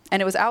 8,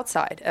 and it was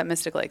outside at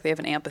Mystic Lake. They have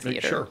an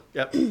amphitheater. Sure.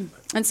 Yep.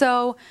 And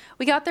so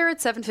we got there at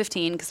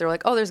 7:15 because they're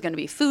like, oh, there's going to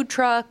be food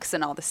trucks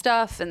and all the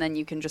stuff, and then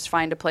you can just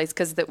find a place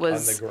because it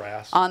was On the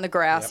grass. On the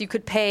grass, Yep. you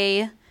could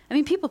pay. I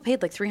mean, people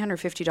paid like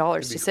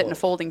 $350 to sit in a close.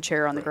 folding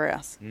chair on the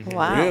grass.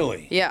 Wow.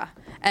 Really? Yeah.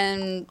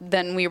 And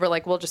then we were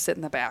like, we'll just sit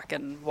in the back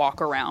and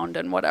walk around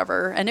and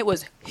whatever. And it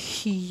was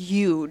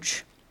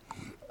huge.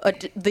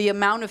 The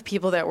amount of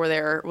people that were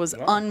there was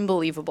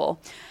unbelievable.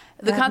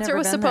 The I've concert never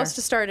was been supposed there.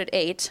 to start at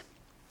 8.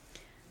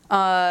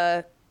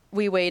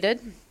 We waited.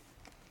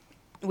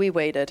 We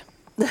waited.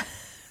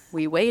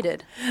 We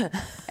waited.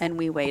 And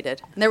we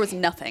waited. And there was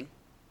nothing.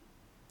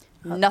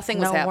 Nothing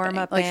was no happening.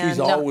 warm-up Like, band? She's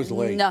always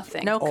late.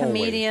 Nothing. No Always.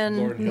 comedian.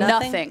 Lauryn Hill.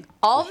 Nothing.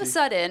 All of a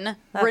sudden,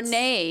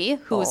 Renee,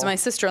 who is my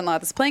sister-in-law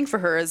that's playing for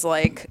her, is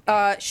like,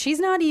 she's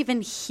not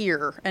even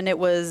here. And it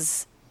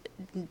was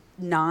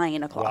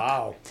 9 o'clock.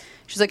 Wow.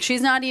 She's like,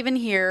 she's not even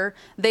here.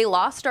 They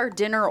lost our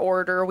dinner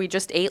order. We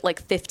just ate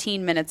like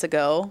 15 minutes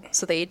ago.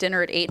 So they ate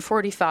dinner at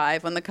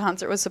 8:45 when the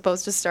concert was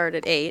supposed to start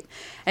at 8.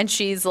 And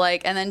she's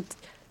like, and then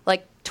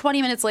like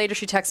 20 minutes later,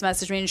 she text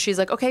messaged me and she's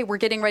like, okay, we're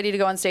getting ready to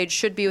go on stage.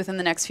 Should be within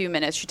the next few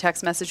minutes. She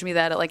text messaged me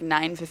that at like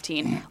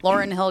 9:15.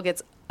 Lauryn Hill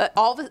gets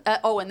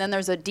and then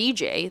there's a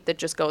DJ that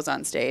just goes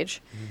on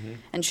stage. Mm-hmm.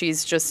 And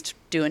she's just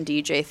doing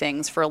DJ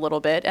things for a little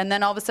bit. And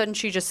then all of a sudden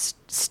she just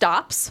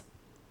stops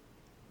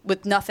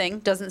with nothing,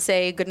 doesn't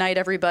say goodnight,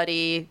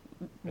 everybody,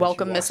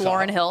 welcome Miss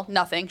Lauryn Hill,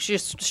 nothing. She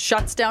just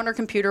shuts down her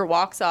computer,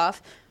 walks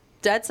off,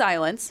 dead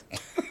silence.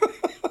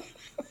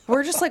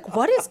 We're just like,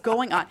 what is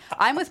going on?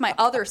 I'm with my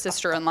other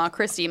sister-in-law,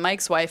 Christy,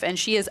 Mike's wife, and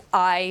she is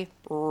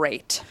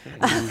irate.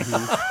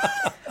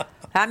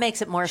 That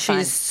makes it more fun.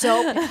 She's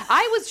so.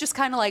 I was just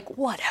kind of like,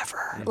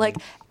 whatever.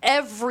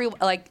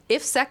 Mm-hmm. Like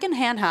if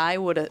Secondhand High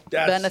would have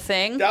been a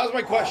thing. That was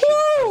my question.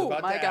 Oh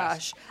my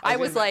gosh! I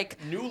was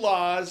like, new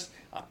laws.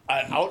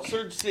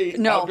 Outdoor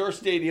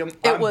stadium.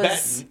 It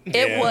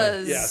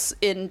was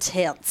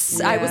intense.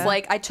 Yeah. I was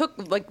like,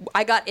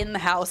 I got in the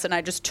house and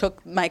I just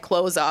took my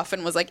clothes off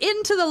and was like,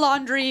 into the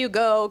laundry you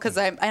go, because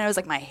I was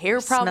like, my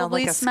hair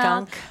probably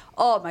smelled.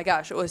 Oh my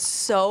gosh, it was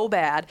so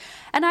bad,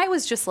 and I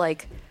was just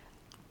like,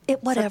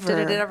 whatever. So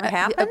did it ever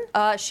happen?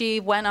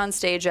 She went on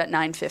stage at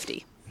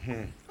 9:50.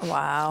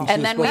 Wow.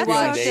 And then that's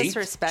so She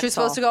disrespectful. was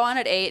supposed to go on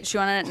at 8. She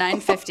went on at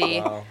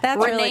 9:50. Wow.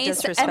 That's really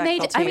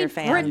disrespectful to your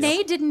fans.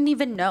 Renee didn't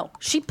even know.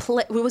 She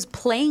was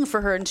playing for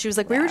her, and she was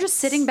like, we were just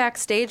sitting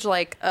backstage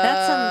like,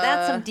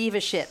 That's some diva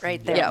shit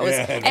right there. Yeah, it was.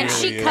 And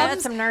she comes.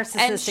 That's some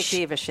narcissistic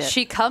diva shit.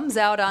 She comes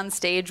out on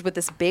stage with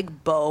this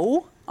big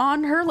bow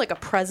on her, like a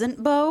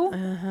present bow.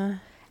 Uh-huh.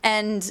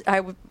 And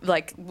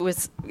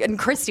and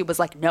Christy was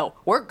like, no,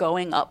 we're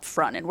going up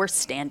front and we're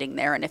standing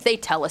there. And if they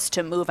tell us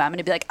to move, I'm going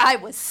to be like, I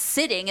was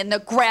sitting in the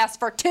grass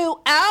for 2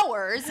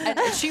 hours. And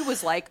she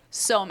was like,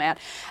 so mad.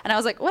 And I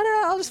was like,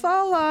 whatever, I'll just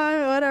follow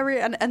along, whatever.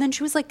 And then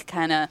she was like,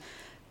 kind of,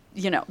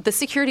 the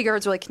security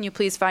guards were like, can you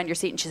please find your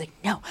seat? And she's like,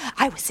 no,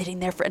 I was sitting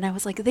there and I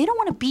was like, they don't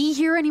want to be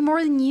here any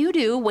more than you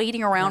do,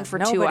 waiting around for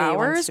 2 hours. Nobody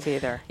wants to be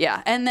there.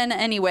 Yeah. And then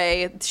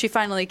anyway, she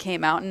finally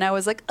came out and I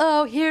was like,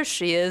 oh, here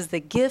she is, the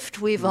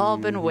gift we've all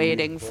been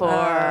waiting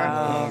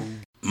for.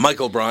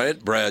 Michael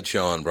Bryant,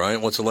 Bradshaw and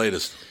Bryant, what's the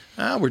latest?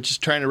 We're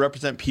just trying to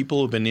represent people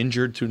who've been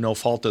injured through no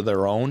fault of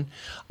their own.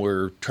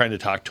 We're trying to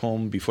talk to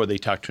them before they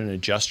talk to an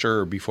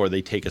adjuster or before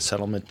they take a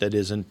settlement that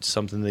isn't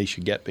something they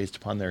should get based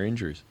upon their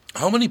injuries.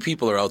 How many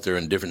people are out there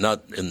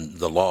not in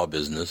the law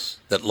business,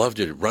 that love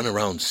to run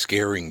around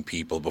scaring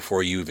people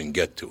before you even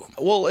get to them?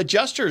 Well,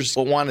 adjusters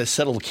want to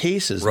settle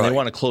cases and they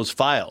want to close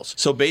files.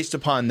 So based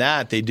upon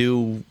that, they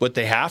do what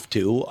they have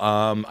to.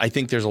 I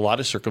think there's a lot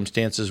of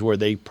circumstances where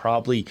they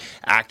probably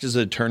act as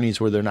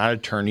attorneys where they're not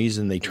attorneys,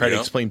 and they try to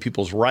explain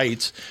people's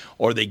rights,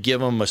 or they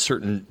give them a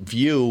certain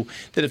view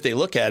that if they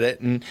look at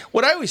it. And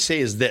what I always say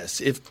is this: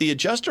 if the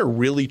adjuster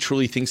really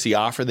truly thinks the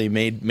offer they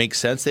made makes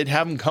sense, they'd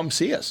have them come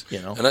see us.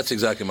 And that's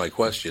exactly my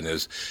question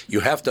is, you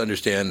have to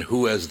understand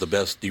who has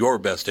your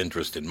best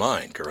interest in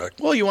mind,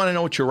 correct? Well, you want to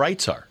know what your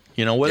rights are.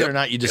 Whether or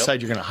not you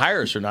decide you're going to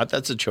hire us or not,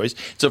 that's a choice.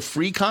 It's a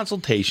free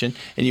consultation,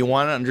 and you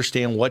want to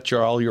understand what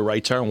all your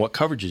rights are and what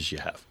coverages you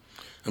have.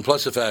 And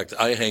plus the fact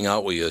I hang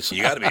out with you, so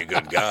you got to be a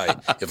good guy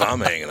if I'm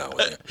hanging out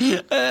with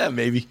you.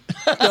 Maybe.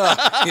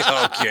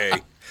 Okay.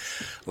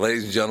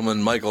 Ladies and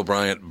gentlemen, Michael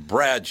Bryant,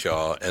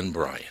 Bradshaw and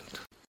Bryant.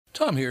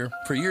 Tom here.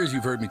 For years,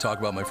 you've heard me talk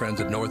about my friends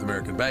at North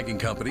American Banking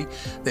Company.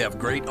 They have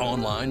great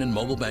online and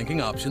mobile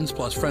banking options,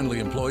 plus friendly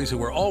employees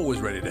who are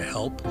always ready to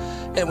help.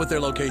 And with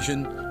their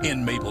location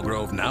in Maple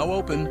Grove now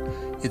open,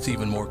 it's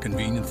even more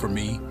convenient for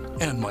me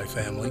and my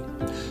family.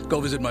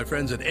 Go visit my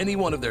friends at any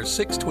one of their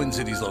 6 Twin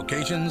Cities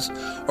locations,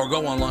 or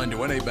go online to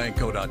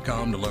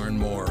nabankco.com to learn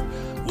more.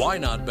 Why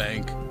not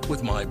bank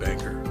with my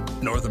banker?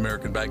 North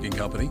American Banking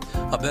Company,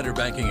 a better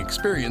banking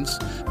experience,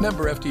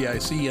 member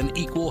FDIC, and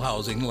equal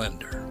housing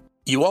lender.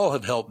 You all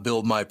have helped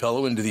build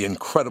MyPillow into the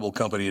incredible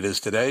company it is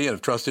today, and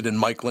have trusted in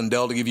Mike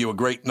Lindell to give you a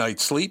great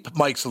night's sleep.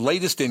 Mike's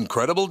latest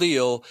incredible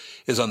deal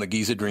is on the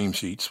Giza Dream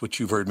Sheets, which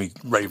you've heard me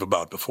rave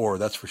about before,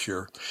 that's for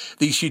sure.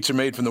 These sheets are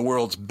made from the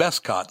world's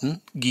best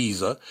cotton,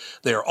 Giza.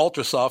 They are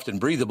ultra soft and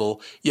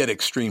breathable, yet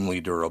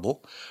extremely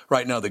durable.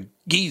 Right now, the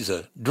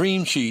Giza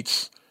Dream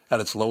Sheets at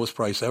its lowest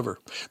price ever.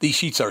 These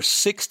sheets are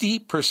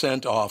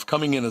 60% off,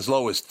 coming in as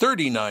low as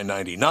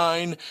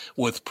 $39.99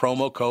 with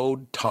promo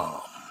code TOM.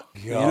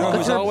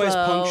 Who's always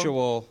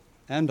punctual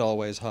and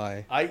always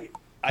high?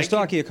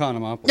 Costaki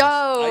Economopoulos.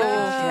 Oh,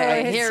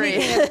 okay. Here he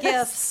is.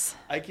 Gifts.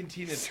 Ike and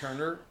Tina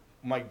Turner,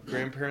 my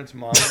grandparents'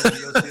 mom,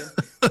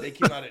 they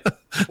came out at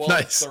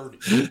Nice.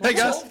 12:30. Hey,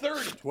 guys.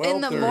 12:30.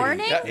 In the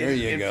morning? Yeah, There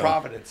you in go.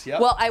 Providence.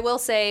 Yep. Well, I will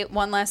say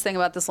one last thing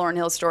about this Lauryn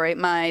Hill story.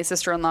 My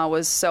sister-in-law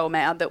was so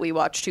mad that we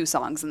watched 2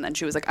 songs, and then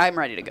she was like, "I'm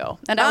ready to go."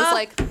 And I was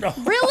like,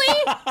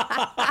 "Really?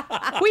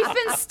 We've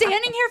been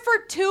standing here for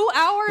 2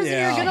 hours, and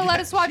Yeah. you're gonna let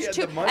us watch She had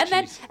 2?"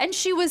 the And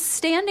she was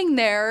standing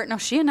there. No,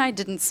 she and I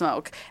didn't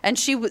smoke, and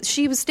she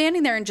was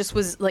standing there and just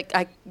was like,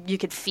 you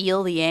could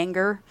feel the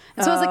anger.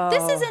 And so I was like,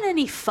 "This isn't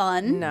any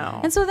fun." No.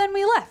 And so then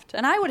we left,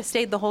 and I would have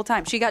stayed the whole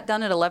time. She got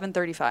done at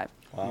 11:35.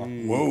 Wow.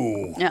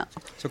 Whoa. Yeah.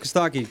 So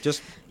Costaki,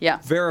 just Yeah.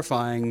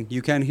 verifying,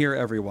 you can hear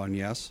everyone,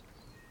 yes?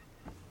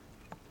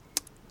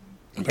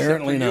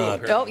 Apparently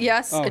not. Oh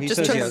yes, Oh, it he just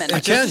says took yes. a minute. I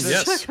can, Just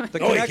yes. took a minute. The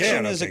Oh, he connection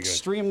can? is Okay, good.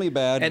 extremely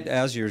bad, And-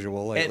 as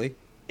usual lately. And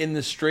in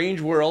the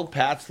strange world,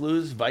 Pats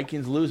lose,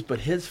 Vikings lose,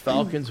 but his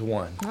Falcons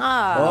won.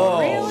 Oh,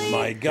 really?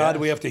 my God.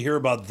 We have to hear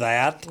about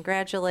that.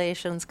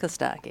 Congratulations,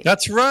 Costaki.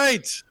 That's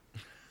right.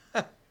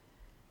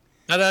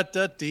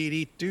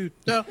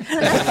 Da-da-da-dee-dee-doo-da.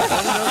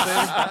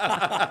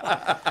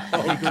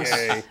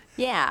 Okay.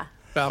 Yeah,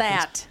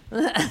 Falcons.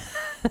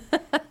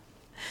 that.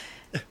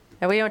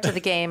 And we went to the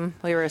game.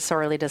 We were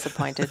sorely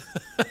disappointed.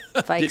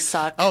 Vikes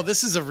suck. Oh,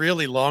 this is a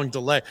really long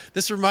delay.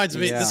 This reminds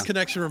me. Yeah. This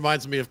connection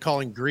reminds me of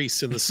calling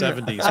Greece in the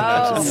 70s.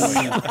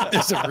 Oh.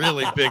 There's a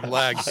really big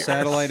lag here.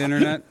 Satellite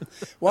internet.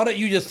 Why don't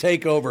you just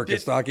take over,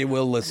 Costaki?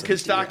 We'll listen.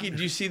 Kostaki,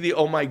 do you see the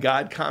 "Oh my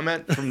God"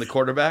 comment from the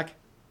quarterback?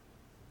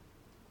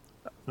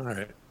 All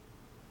right.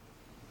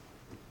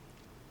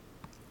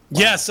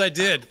 Yes, I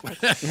did.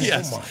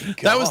 Yes, my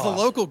that was the God.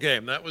 local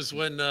game. That was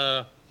when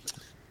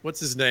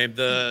what's his name?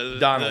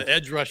 Donald. The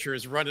edge rusher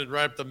is running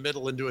right up the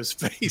middle into his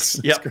face.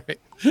 It's Yep. great.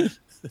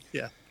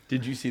 Yeah.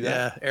 Did you see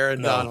Yeah, that?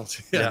 Aaron No. Donald.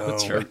 Yeah, No.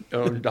 that's right.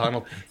 Oh,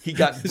 Donald. He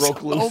got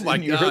broke loose, Oh my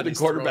and you God, heard the he's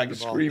throwing quarterback the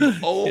ball. scream,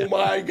 "Oh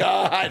my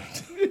God!"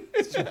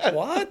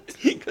 What?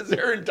 Because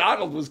Aaron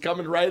Donald was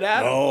coming right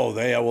at him. Oh,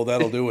 well,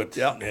 that'll do it.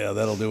 Yeah. Yeah,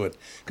 that'll do it.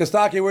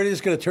 Kostaki, we're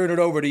just going to turn it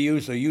over to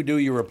you so you do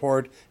your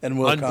report and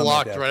we'll comment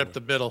Unblocked right after. up the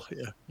middle.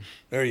 Yeah.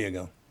 There you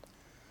go.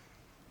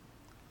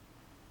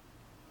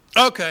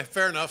 Okay,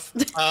 fair enough.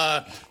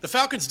 The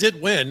Falcons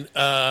did win,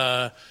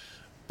 but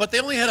they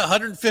only had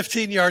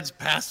 115 yards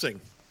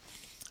passing.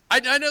 I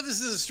know this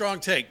is a strong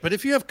take, but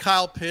if you have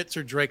Kyle Pitts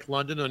or Drake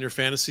London on your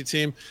fantasy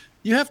team,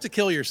 you have to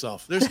kill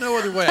yourself. There's no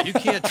other way. You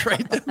can't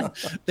trade them.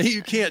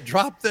 You can't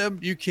drop them.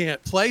 You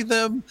can't play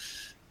them.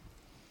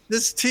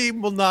 This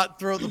team will not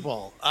throw the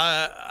ball.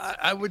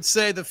 I would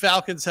say the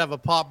Falcons have a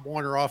Pop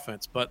Warner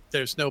offense, but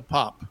there's no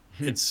Pop.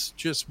 It's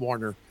just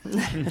Warner.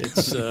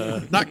 It's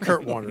not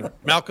Kurt Warner.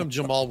 Malcolm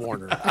Jamal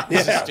Warner.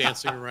 He's just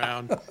dancing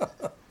around.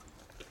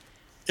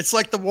 It's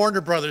like the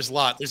Warner Brothers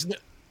lot. There's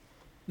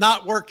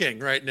not working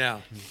right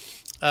now.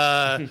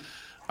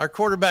 Our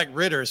quarterback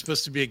Ritter is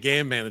supposed to be a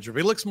game manager, but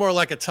he looks more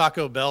like a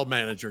Taco Bell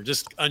manager,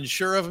 just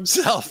unsure of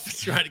himself,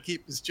 trying to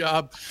keep his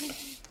job.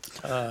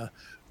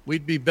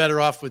 We'd be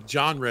better off with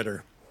John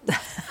Ritter.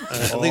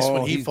 At least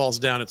when he falls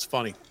down, it's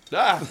funny.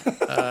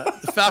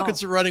 The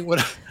Falcons are running what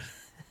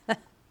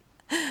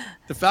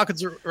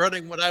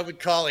I would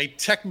call a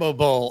Tecmo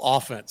Bowl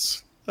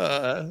offense.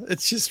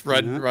 It's just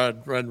run.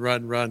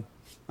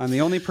 I'm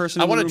the only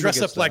person. I in the want to room who dress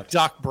gets up like that.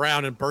 Doc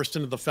Brown and burst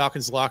into the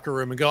Falcons locker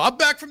room and go, "I'm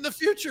back from the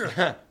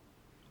future,"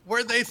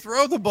 where they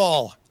throw the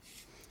ball.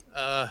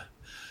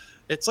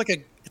 It's like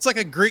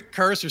a Greek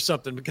curse or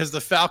something, because the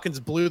Falcons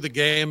blew the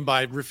game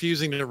by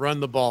refusing to run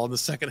the ball in the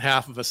second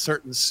half of a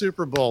certain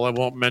Super Bowl I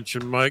won't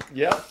mention, Mike.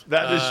 Yep,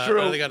 that is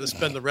true. They got to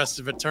spend the rest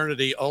of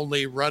eternity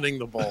only running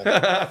the ball.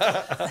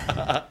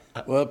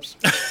 Whoops.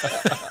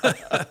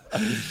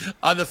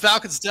 On the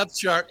Falcons depth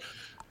chart,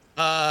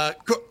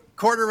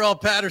 Cordarrelle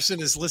Patterson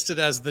is listed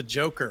as the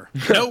Joker.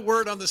 No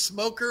word on the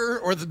smoker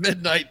or the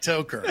midnight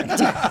toker.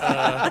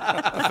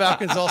 The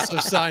Falcons also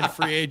signed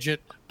free agent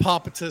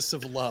Pompatus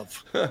of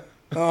Love.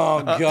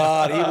 Oh,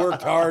 God. He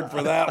worked hard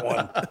for that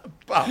one.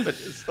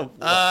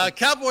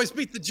 Cowboys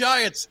beat the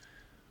Giants.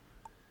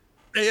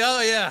 Hey,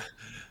 oh, yeah.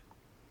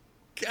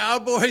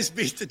 Cowboys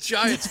beat the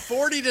Giants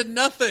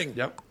 40-0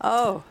 Yep.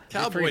 Oh,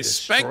 Cowboys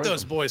spanked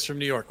those boys from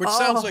New York, which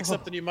sounds like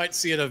something you might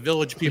see at a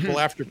Village People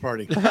after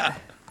party.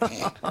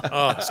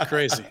 Oh, it's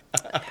crazy.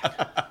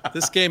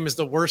 This game is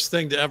the worst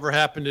thing to ever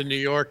happen to New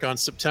York on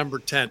September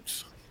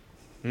 10th.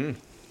 Years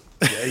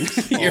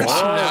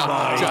from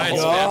now,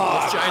 Giants fans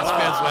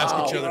will ask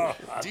each other,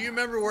 "Do you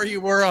remember where you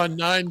were on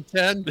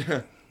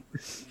 9/10?"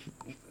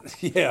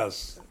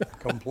 Yes.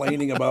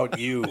 Complaining about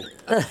you.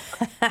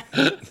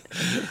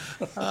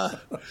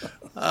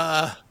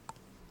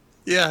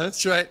 Yeah,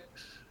 that's right.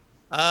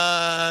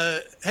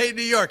 Hey,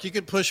 New York, you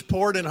could push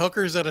porn and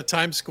hookers out of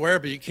Times Square,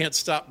 but you can't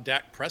stop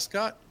Dak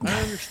Prescott? I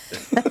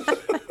understand.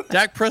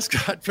 Dak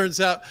Prescott, turns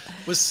out,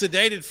 was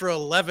sedated for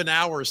 11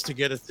 hours to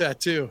get a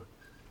tattoo.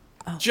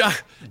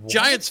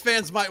 Giants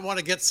fans might want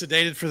to get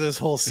sedated for this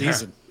whole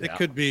season. It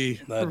could be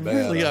That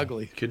really bad, huh?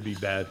 ugly. Could be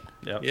bad.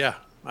 Yep. Yeah,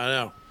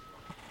 I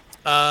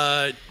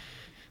know.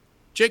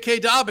 J.K.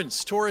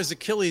 Dobbins tore his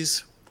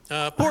Achilles.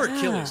 Poor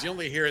Achilles. You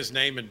only hear his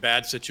name in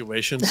bad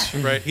situations,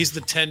 right? He's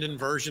the tendon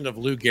version of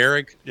Lou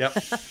Gehrig. Yep.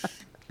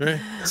 Right?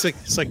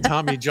 It's like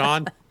Tommy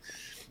John.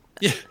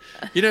 Yeah,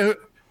 you know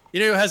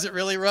who has it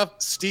really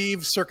rough?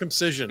 Steve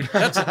Circumcision.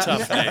 That's a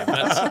tough name.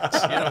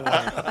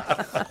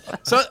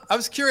 So I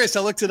was curious.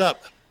 I looked it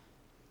up.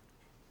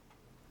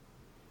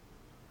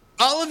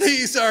 All of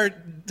these are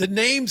the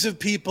names of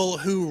people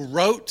who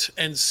wrote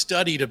and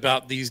studied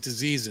about these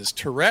diseases.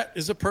 Tourette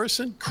is a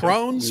person.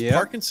 Crohn's,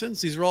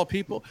 Parkinson's. These are all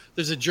people.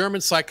 There's a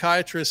German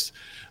psychiatrist,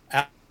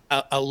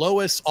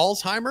 Alois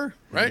Alzheimer,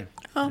 right?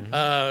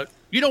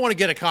 You don't want to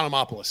get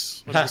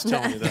Economopoulos. I'm just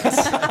telling you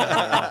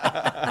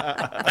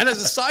that. And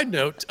as a side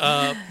note,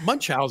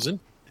 Munchausen.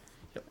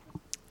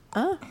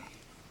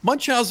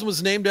 Munchausen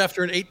was named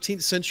after an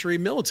 18th century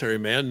military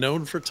man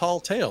known for tall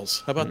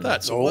tales. How about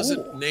that? So it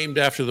wasn't named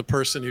after the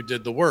person who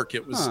did the work.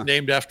 It was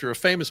named after a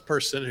famous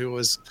person who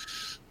was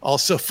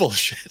also full of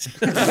shit.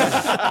 So,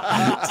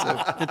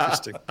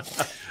 interesting.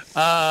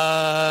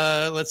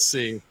 Let's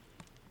see.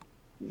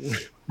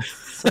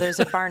 So there's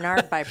a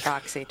Barnard by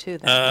proxy, too,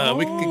 then.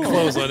 We can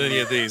close on any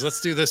of these. Let's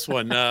do this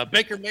one.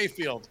 Baker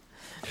Mayfield.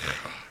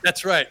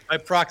 That's right. By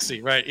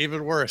proxy, right?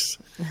 Even worse.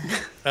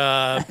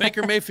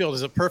 Baker Mayfield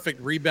is a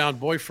perfect rebound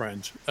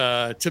boyfriend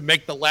to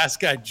make the last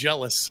guy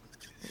jealous.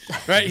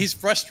 Right? He's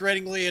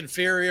frustratingly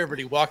inferior, but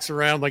he walks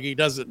around like he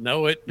doesn't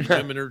know it.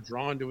 Women are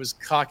drawn to his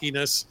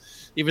cockiness,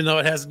 even though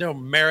it has no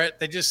merit.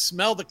 They just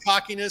smell the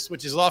cockiness,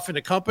 which is often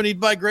accompanied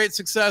by great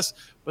success,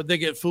 but they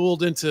get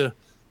fooled into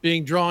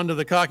being drawn to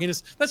the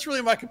cockiness. That's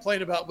really my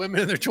complaint about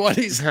women in their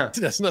 20s.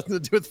 It has nothing to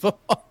do with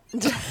football. All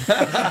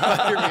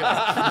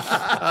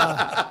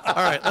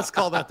right, let's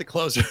call that the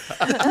closer.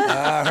 All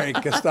right,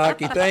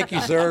 Costaki, thank you,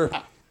 sir.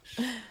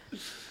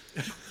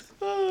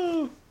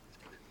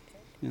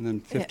 And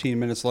then 15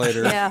 minutes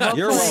later, Yeah,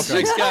 you're welcome.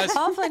 Thanks, guys.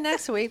 Hopefully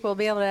next week we'll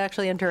be able to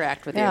actually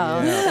interact with you.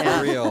 Yeah,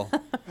 for real.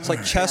 It's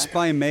like Chess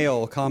by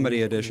Mail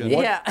comedy edition.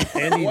 Yeah.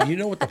 Andy, do you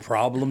know what the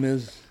problem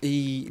is?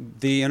 The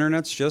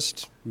internet's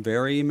just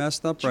very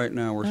messed up right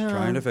now. We're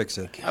trying to fix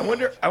it. I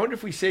wonder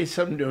if we say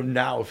something to him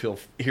now, if he'll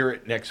hear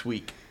it next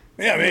week.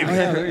 Yeah, maybe.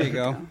 Yeah, there you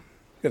go.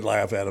 Could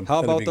laugh at him.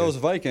 How That'd about be those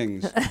good.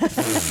 Vikings?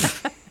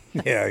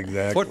 Yeah,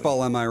 exactly.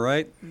 Football, am I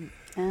right?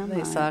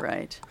 They suck.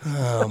 Right.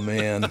 Oh,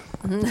 man.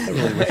 I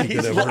really wish he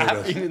could have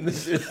heard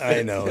us.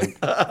 I know.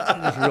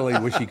 I just really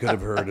wish he could have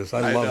heard us.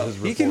 I love his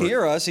report. He can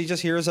hear us. He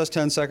just hears us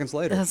 10 seconds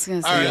later. I was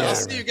gonna All right, say I'll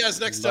see you guys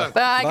next time.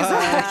 Bye,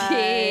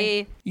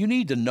 Costaki. You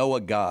need to know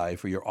a guy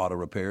for your auto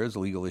repairs,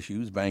 legal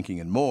issues, banking,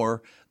 and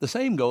more. The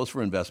same goes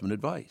for investment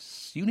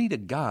advice. You need a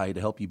guy to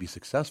help you be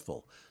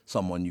successful,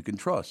 someone you can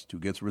trust who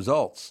gets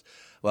results.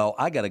 Well,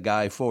 I got a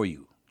guy for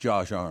you,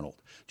 Josh Arnold.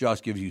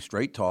 Josh gives you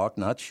straight talk,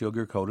 not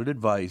sugar-coated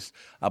advice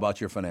about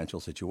your financial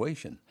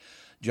situation.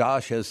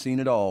 Josh has seen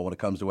it all when it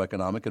comes to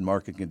economic and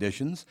market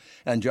conditions,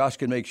 and Josh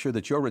can make sure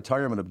that your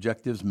retirement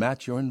objectives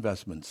match your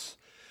investments.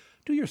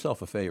 Do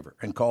yourself a favor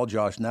and call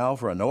Josh now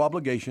for a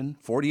no-obligation,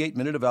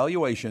 48-minute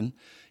evaluation.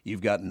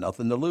 You've got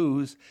nothing to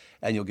lose,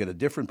 and you'll get a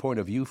different point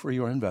of view for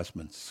your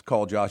investments.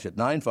 Call Josh at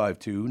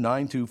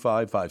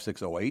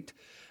 952-925-5608.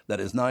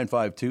 That is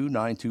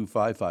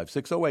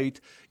 952-925-5608.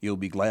 You'll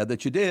be glad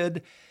that you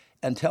did.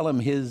 And tell him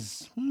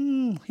his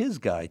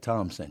guy,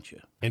 Tom, sent you.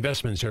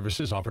 Investment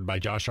services offered by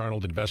Josh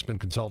Arnold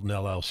Investment Consultant,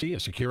 LLC, a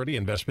security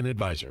investment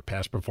advisor.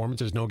 Past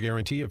performance is no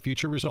guarantee of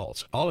future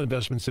results. All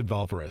investments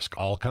involve risk.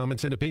 All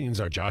comments and opinions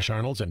are Josh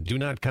Arnold's and do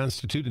not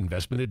constitute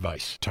investment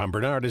advice. Tom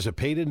Bernard is a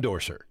paid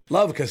endorser.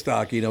 Love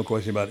Costaki, no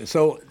question about it.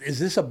 So is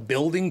this a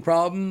building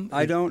problem?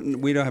 We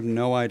don't have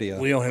no idea.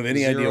 We don't have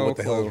any idea Zero what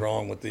the hell is clue.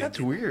 wrong with the... That's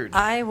weird.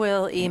 I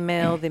will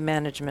email the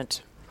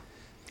management.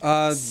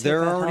 They're that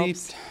already.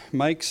 helps.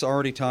 Mike's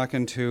already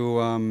talking to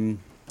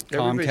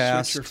Everybody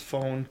Comcast. switch your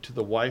phone to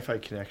the Wi-Fi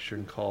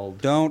connection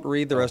called... Don't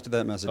read the rest of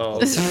that message.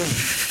 Oh.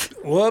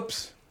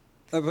 Whoops.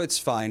 It's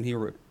fine. He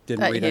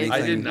didn't read yeah, anything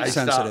I didn't. I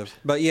sensitive. stopped.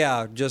 But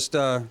yeah, just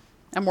I'm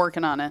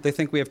working on it. they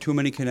think we have too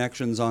many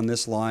connections on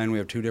this line. We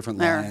have two different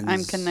There, lines.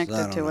 I'm connected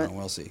I don't to know. it.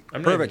 We'll see.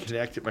 I'm not even Perfect.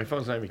 connected. My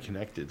phone's not even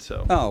connected,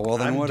 so... Oh, well,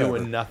 then I'm whatever.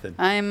 doing nothing.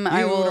 I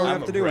You will don't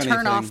have to do anything.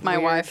 turn off my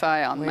Weird.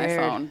 Wi-Fi on my Weird.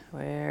 phone.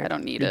 Weird. I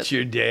don't need It's it.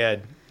 your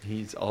dad.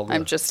 He's all the...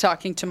 I'm just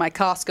talking to my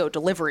Costco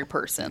delivery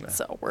person,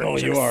 so we're Oh,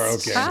 just... you are?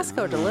 Okay.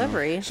 Costco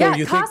delivery. So Yeah,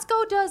 you think-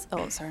 Costco does...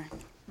 Oh, sorry.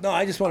 No,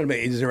 I just wanted to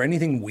make... Is there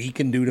anything we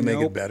can do to make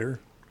it Nope. better?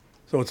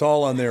 So it's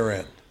all on their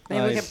end.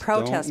 Maybe we I can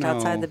protest don't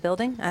outside know. the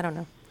building. I don't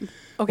know.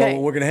 Okay. Well,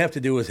 what we're going to have to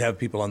do is have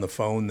people on the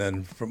phone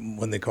then from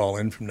when they call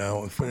in from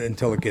now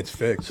until it gets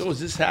fixed. So is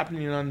this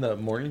happening on the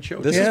morning show?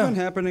 This Yeah. has been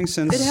happening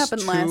since It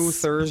happened 2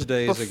 last...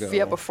 Thursdays ago.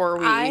 Yeah, before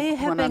we I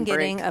have went been on break.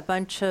 getting a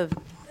bunch of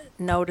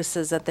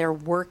notices that they're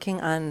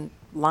working on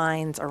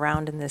lines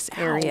around in this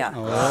area.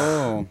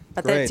 Oh,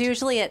 But great. that's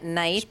usually at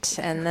night,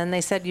 and then they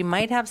said you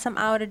might have some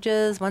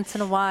outages once in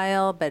a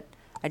while, but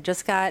I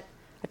just got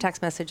a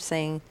text message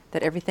saying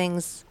that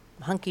everything's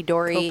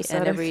hunky-dory and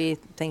Copacetic.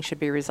 everything should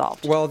be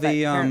resolved. Well, But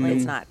apparently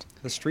it's not.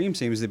 The stream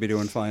seems to be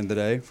doing fine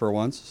today for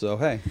once. So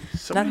hey,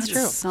 Somebody That's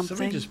just, true. Somebody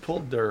Something. just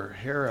pulled their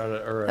hair out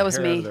of, or a That was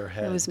hair out me. of their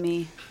head. That was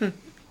me.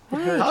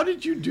 How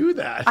did you do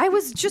that? I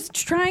was just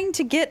trying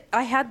to get.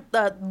 I had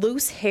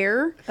loose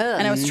hair,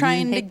 and I was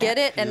trying to get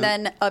it, and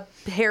then a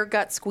hair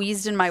got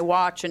squeezed in my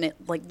watch, and it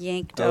like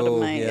yanked out of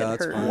my. Yeah, it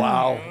hurt.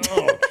 Wow,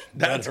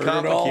 that's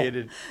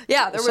complicated.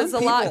 Yeah, there was a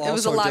lot. People There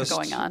was a also lot just-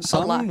 going on.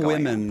 Some a lot going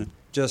women on.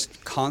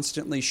 just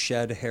constantly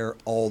shed hair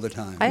all the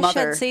time. I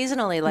Mother. shed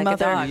seasonally like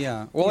Mother. a dog.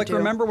 Yeah. Well, like do.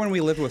 remember when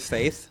we lived with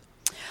Faith?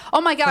 Oh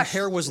my Her gosh,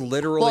 hair was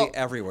literally Well,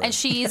 everywhere. And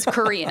she's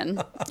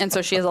Korean, and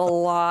so she has a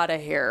lot of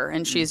hair,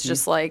 and she's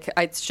just like,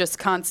 it's just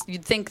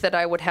you'd think that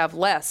I would have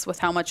less with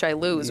how much I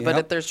lose, Yep.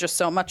 but there's just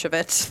so much of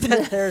it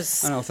that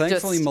there's. I know.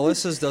 Thankfully, just-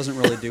 Melissa's doesn't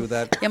really do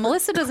that. Yeah,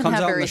 Melissa doesn't Comes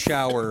have out very. in the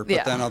shower, but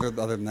yeah. then other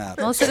than that,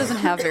 Melissa doesn't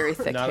have very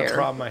thick Not hair. a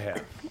problem I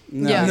have.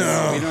 no, Yes.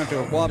 no, you don't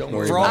have to. Well,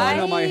 worry for all about I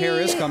know, my hair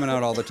is coming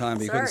out all the time,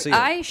 but you couldn't see it.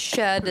 I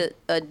shed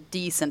a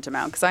decent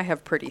amount because I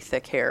have pretty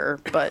thick hair,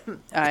 but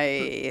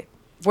I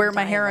wear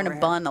my hair in a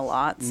bun a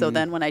lot. So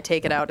then when I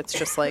take it out, it's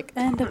just like,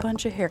 and a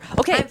bunch of hair.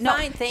 Okay, I'm no,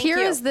 fine, thank here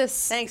you. is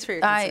this. Thanks for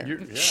your I-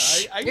 concern.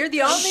 You're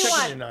the I'm only checking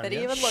one in on that you.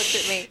 even looked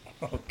at me.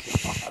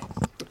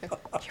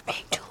 You're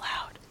being too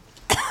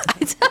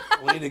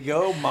loud. Way to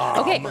go, Mom.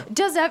 Okay,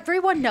 does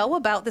everyone know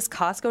about this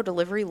Costco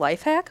delivery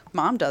life hack?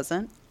 Mom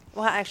doesn't.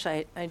 Well,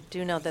 actually, I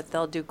do know that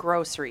they'll do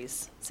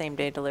groceries,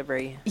 same-day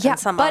delivery, Yeah, and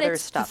some but other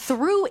it's stuff.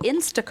 through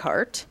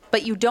Instacart,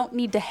 but you don't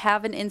need to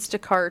have an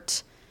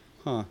Instacart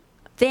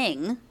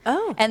thing.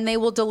 Oh. And they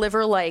will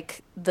deliver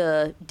like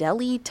the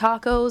deli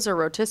tacos or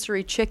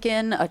rotisserie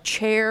chicken, a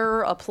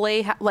chair, a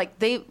like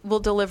they will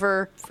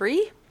deliver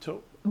Free?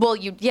 So, well,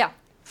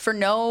 for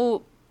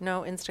no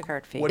No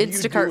Instacart fee. What do you do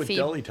Instacart with fee,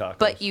 deli tacos?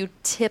 but you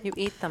tip. You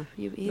eat them.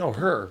 You eat. no,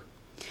 her.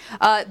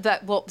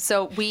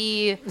 So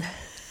we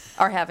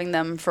are having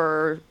them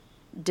for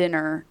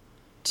dinner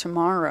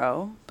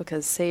tomorrow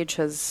because Sage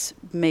has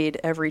made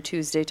every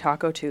Tuesday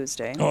Taco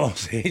Tuesday. Oh,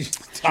 Sage.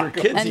 Your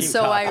kids And eat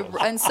so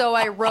tacos.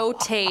 I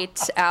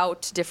rotate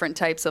out different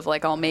types of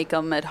like I'll make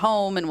them at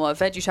home and we'll have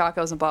veggie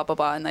tacos and blah blah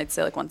blah, and I'd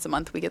say like once a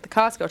month we get the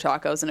Costco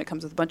tacos and it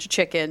comes with a bunch of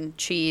chicken,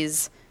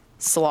 cheese,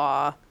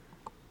 slaw,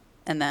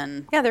 and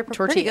then Yeah, they're pretty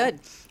tortilla. good.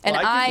 And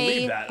Well, I can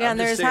believe that. Yeah, I'm and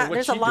just there's saying, not-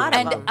 what's there's she a lot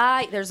doing? of and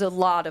them. there's a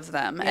lot of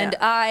them, and Yeah.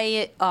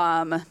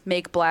 I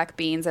make black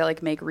beans. I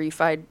like make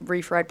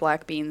refried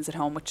black beans at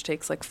home, which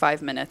takes like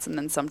 5 minutes, and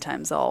then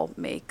sometimes I'll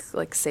make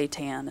like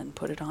seitan and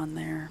put it on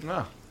there.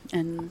 Ah,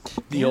 And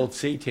the old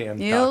seitan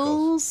the tacos.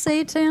 old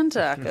seitan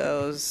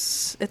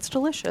tacos. It's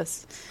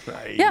delicious.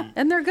 Right. Yeah,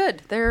 and they're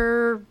good.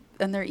 They're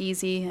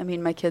easy. I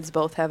mean, my kids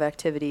both have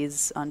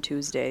activities on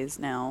Tuesdays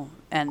now,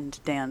 and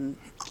Dan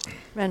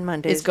And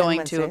Mondays is going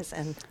and to, Wednesdays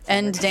and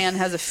and Saturdays. Dan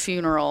has a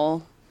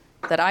funeral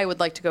that I would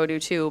like to go to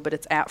too, but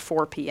it's at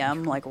 4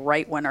 p.m., like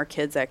right when our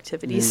kids'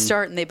 activities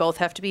start, and they both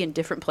have to be in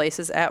different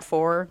places at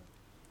 4.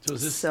 So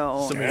is this So-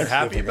 something you're That's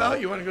happy difficult. about?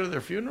 You want to go to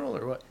their funeral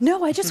or what?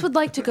 No, I just would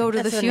like to go to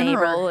the That's a neighbor.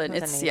 funeral, and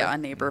That's a it's neighbor. a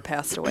neighbor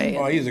passed away.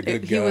 Oh, and he's a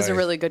good He was a guy.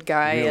 really good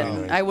guy, Really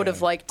and nice I would have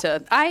guy. liked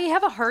to. I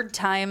have a hard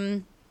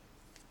time,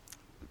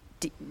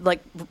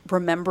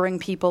 remembering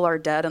people are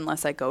dead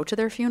unless I go to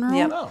their funeral.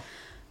 Yep. No.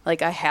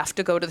 Like I have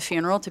to go to the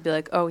funeral to be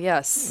like, oh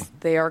yes,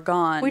 they are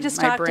gone. We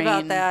just My talked about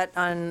brain- that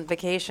on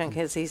vacation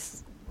because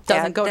he's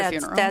Doesn't go to Dad's-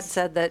 funerals. Dad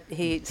said that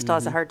he still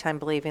has a hard time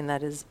believing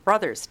that his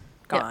brother's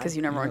Yeah, gone. because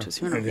you never went to his I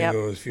funeral. didn't Yep.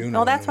 go to his funeral.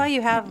 Well, that's why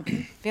you have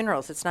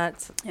funerals. It's not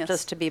Yes.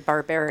 just to be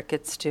barbaric.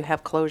 It's to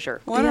have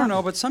closure. Well, I don't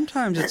know, but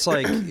sometimes it's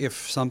like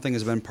if something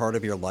has been part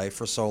of your life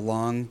for so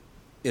long,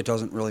 it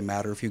doesn't really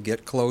matter if you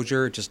get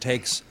closure. It just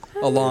takes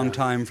a long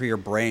time for your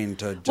brain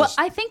to just. Well,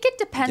 I think it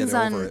depends get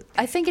on. over it.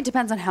 I think it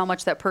depends on how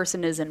much that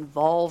person is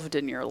involved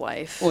in your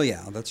life. Well,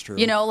 yeah, that's true.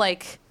 You know,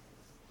 like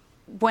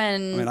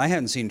when. I mean, I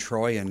hadn't seen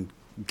Troy in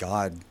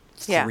God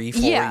Yeah. 3-4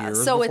 yeah,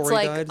 years so before it's he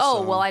like, died, oh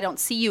so- well, I don't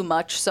see you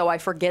much, so I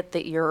forget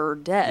that you're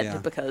dead Yeah.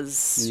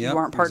 because Yep, you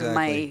aren't part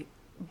exactly.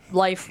 of my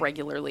life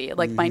regularly.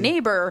 Like my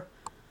neighbor,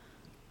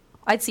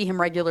 I'd see him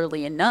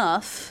regularly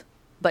enough,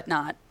 but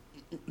not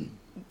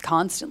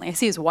constantly. I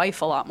see his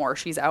wife a lot more.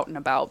 She's out and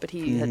about, but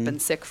he had been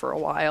sick for a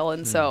while,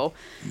 and so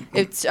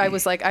I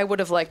was like, I would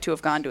have liked to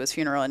have gone to his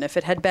funeral, and if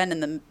it had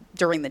been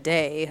during the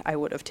day, I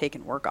would have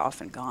taken work off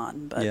and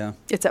gone. But Yeah.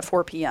 it's at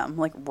 4 p.m.,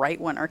 like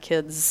right when our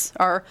kids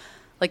are.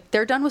 Like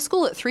they're done with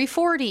school at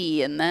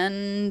 3:40, and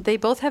then they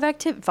both have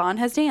Vaughn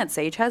has dance,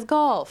 Sage has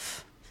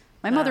golf.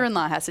 My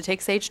mother-in-law has to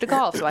take Sage to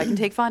golf, so I can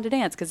take Vaughn to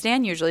dance because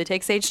Dan usually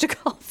takes Sage to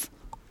golf.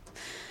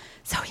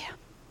 So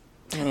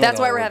yeah, that's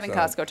why all we're works having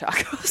out. Costco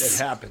tacos.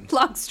 It happens.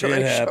 Long story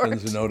It short.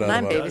 happens, no doubt And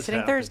I'm about it. babysitting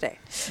happen. Thursday.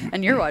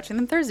 And you're watching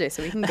them Thursday,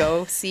 so we can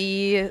go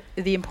see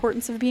the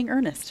importance of being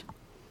earnest.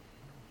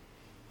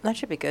 That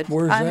should be good.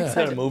 Where's I'm that?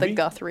 excited. Is that a movie? The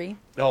Guthrie.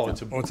 Oh,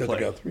 it's a Oh, it's at the play.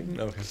 Guthrie.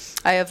 Okay.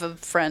 I have a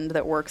friend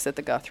that works at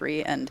the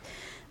Guthrie, and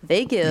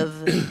they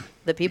give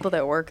the people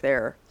that work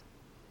there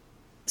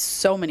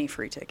so many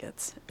free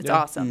tickets. It's Yeah.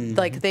 awesome.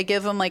 Like they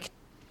give them like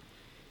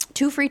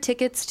 2 free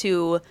tickets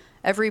to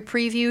every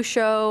preview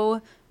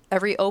show,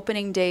 every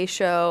opening day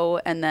show,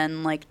 and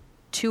then like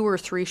 2 or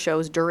 3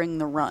 shows during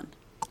the run.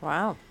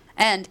 Wow.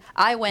 And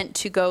I went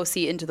to go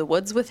see Into the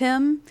Woods with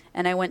him,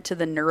 and I went to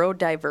the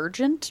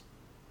Neurodivergent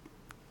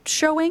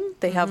showing.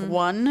 They have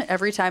one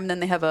every time. Then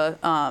they have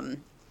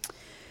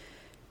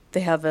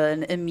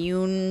an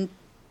immune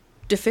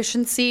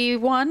deficiency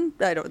one.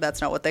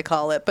 That's not what they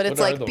call it, but it's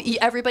What are like those?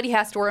 everybody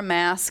has to wear a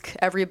mask.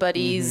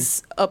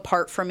 Everybody's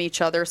apart from each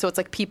other. So it's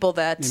like people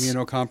that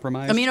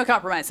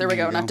Immunocompromised. There we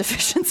go. Not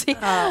deficiency.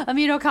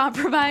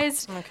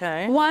 Immunocompromised.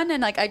 Okay. One.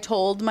 And like I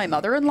told my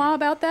mother-in-law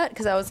about that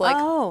because I was like,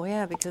 oh,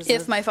 yeah, because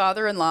if my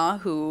father-in-law,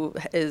 who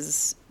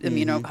is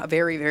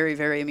very, very,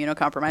 very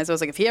immunocompromised, I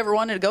was like, if he ever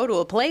wanted to go to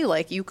a play,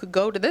 like you could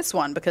go to this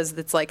one because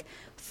it's like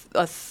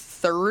a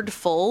third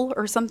full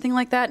or something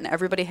like that, and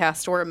everybody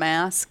has to wear a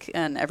mask,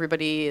 and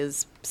everybody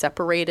is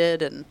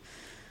separated, and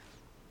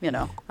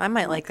I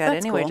might like that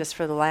that's anyway, cool. just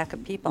for the lack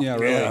of people. Yeah,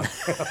 really. Yeah,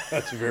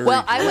 that's very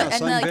well, cool. I went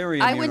Yes, and I'm like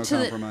very I went to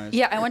the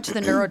immunocompromised. I went to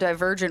the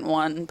neurodivergent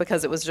one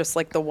because it was just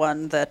like the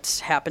one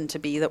that happened to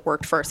be that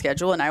worked for our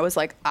schedule, and I was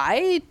like,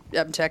 I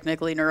am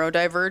technically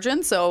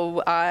neurodivergent,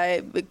 so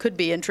it could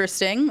be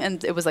interesting.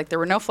 And it was like there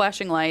were no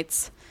flashing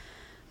lights,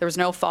 there was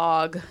no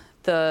fog,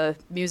 the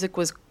music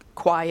was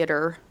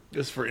quieter.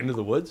 Just for Into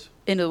the Woods?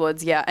 Into the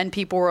Woods, yeah. And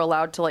people were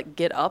allowed to like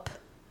get up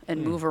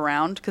and move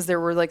around because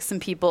there were like some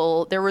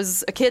people. There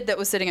was a kid that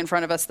was sitting in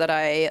front of us that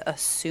I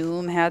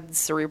assume had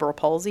cerebral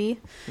palsy,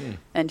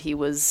 and he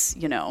was,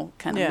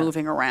 kind of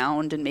moving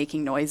around and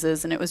making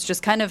noises, and it was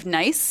just kind of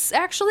nice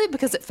actually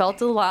because it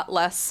felt a lot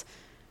less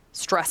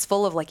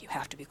stressful of like you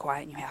have to be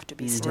quiet and you have to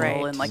be still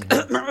Right. and like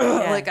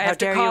Yeah, like I how have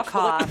to dare you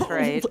cough, cough,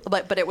 right?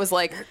 but it was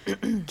like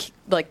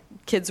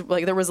kids,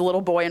 like there was a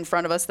little boy in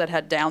front of us that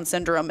had Down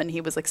syndrome, and he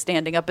was like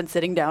standing up and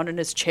sitting down in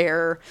his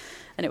chair,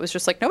 and it was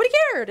just like nobody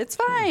cared, it's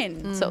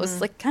fine. So it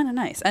was like kind of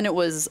nice, and it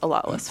was a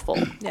lot less full.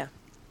 Yeah.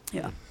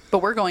 Yeah. But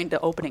we're going to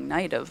opening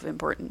night of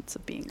Importance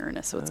of Being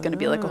Earnest, so it's going to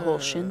be like a whole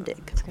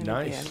shindig.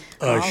 Nice.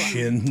 A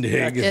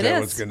shindig. Is It that is.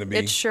 what's going to be?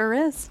 It sure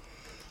is.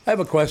 I have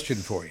a question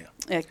for you.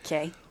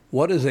 Okay.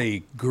 What is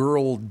a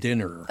girl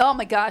dinner? Oh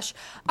my gosh,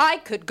 I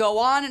could go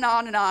on and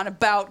on and on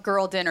about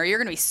girl dinner. You're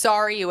going to be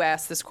sorry you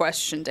asked this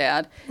question,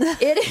 Dad.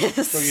 It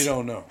is. So you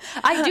don't know.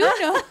 I do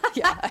know.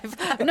 Yeah,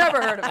 I've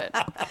never heard of it.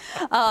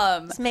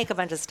 Let's make a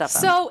bunch of stuff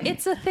up. So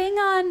it's a thing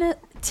on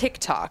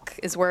TikTok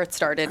is where it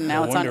started, and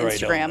now it's on wonder I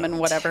don't Instagram and know.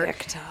 whatever.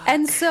 TikTok.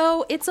 And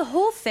so it's a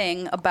whole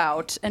thing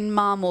about, and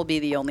Mom will be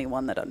the only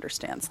one that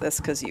understands this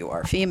because you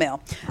are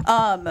female.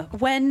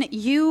 When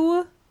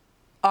you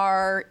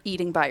are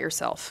eating by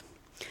yourself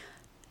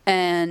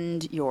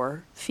and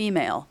you're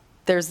female,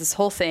 there's this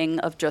whole thing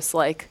of just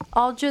like,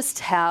 I'll just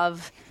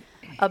have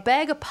a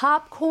bag of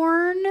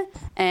popcorn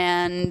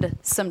and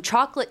some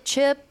chocolate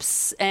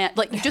chips, and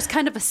like you just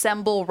kind of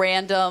assemble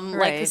random,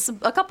 Right. like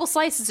a couple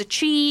slices of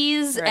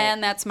cheese, Right.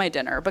 and that's my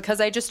dinner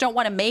because I just don't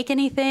want to make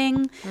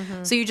anything.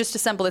 So you just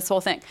assemble this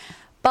whole thing.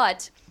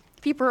 But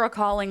people are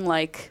calling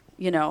like,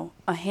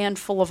 a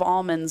handful of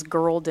almonds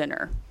girl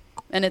dinner.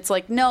 And it's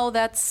like, no,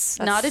 that's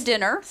not a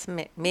dinner. It's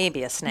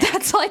maybe a snack.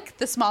 That's like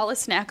the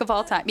smallest snack of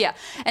all time. Yeah.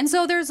 And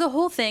so there's a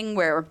whole thing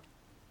where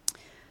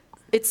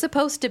it's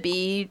supposed to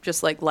be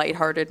just like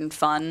lighthearted and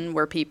fun,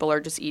 where people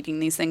are just eating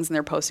these things and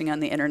they're posting on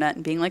the internet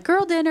and being like,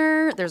 girl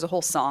dinner. There's a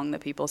whole song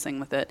that people sing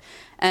with it.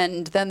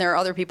 And then there are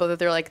other people that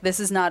they're like, this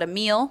is not a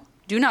meal.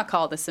 Do not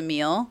call this a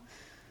meal.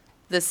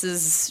 This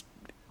is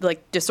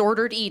like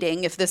disordered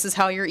eating if this is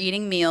how you're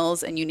eating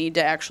meals, and you need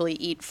to actually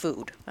eat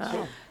food.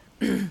 Oh.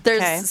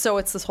 So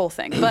it's this whole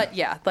thing. But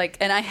yeah,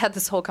 and I had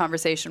this whole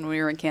conversation when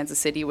we were in Kansas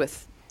City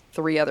with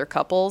 3 other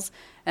couples,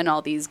 and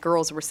all these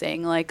girls were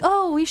saying like,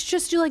 oh, we should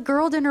just do like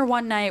girl dinner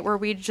one night where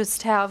we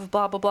just have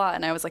blah blah blah,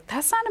 and I was like,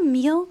 that's not a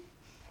meal.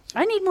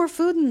 I need more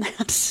food than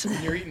that.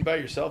 When you're eating by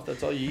yourself,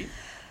 that's all you eat?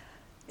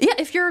 Yeah,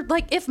 if you're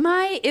like, if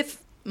my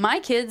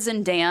kids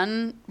and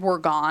Dan were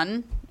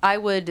gone, I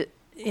would.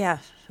 Yeah.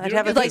 I'd don't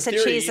have a get piece the of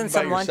theory cheese eating and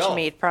by some lunch yourself.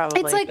 meat,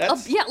 probably. It's like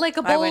like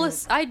a I bowl wouldn't-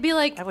 of. I'd be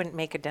like, I wouldn't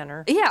make a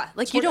dinner. yeah,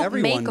 like you what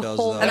don't make everyone a does,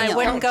 whole. though. And I meal.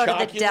 wouldn't go to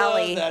the Chocula,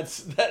 deli.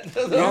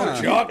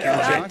 No, chocolate.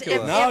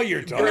 Chocula. Now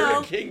you're talking.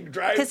 Burger King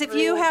drive-thru. Because if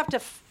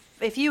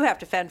you have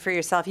to fend for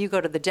yourself, you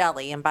go to the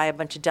deli and buy a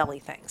bunch of deli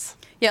things.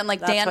 Yeah, and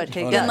like That's Dan, what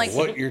he and does. like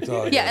what you're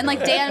talking yeah, and like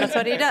about. Dan, That's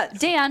what he does.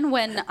 Dan,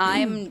 when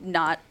I'm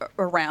not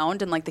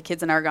around and like the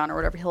kids and I are gone or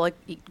whatever, he'll like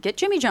get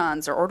Jimmy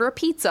John's or order a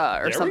pizza or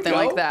There we something go.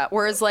 like that.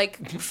 Whereas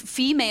like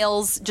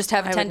females just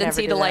have a I would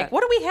tendency never to do like, that. what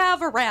do we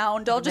have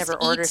around? I'll just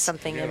Never eat. order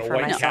something You in got a for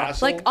White myself.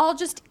 Castle? Like I'll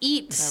just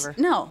eat. Never.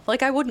 No,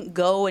 like I wouldn't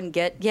go and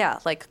get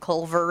like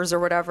Culver's or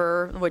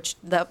whatever. Which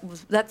that's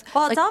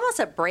Well, like, it's almost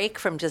a break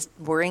from just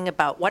worrying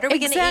about what are we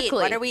going to eat?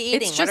 exactly. What are we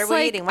eating? It's What just are we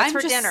like, eating? What's I'm for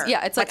just- dinner?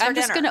 Yeah, it's like What's for I'm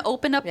just dinner? going to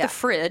open up Yeah. the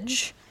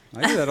fridge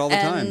I do that all the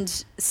time.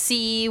 and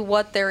see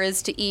what there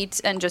is to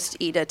eat and just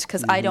eat it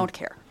because I don't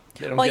care.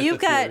 They don't Well, get you've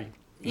the got theory.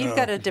 you've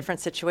got a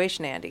different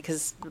situation, Andy,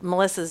 because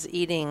Melissa's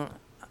eating.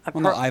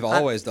 Well, no, I've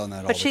always done that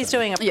all But the she's time.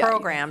 doing a Yeah.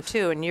 program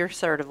too, and you're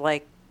sort of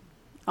like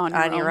On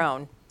your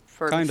own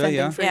for Kinda, fending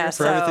yeah. for For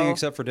yourself. everything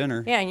except for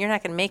dinner. Yeah, and you're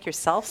not going to make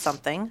yourself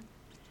something.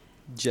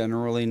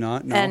 Generally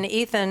not, no. And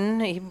Ethan,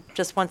 he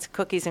just wants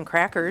cookies and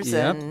crackers.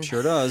 Yep, And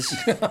sure does.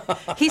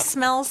 he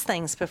smells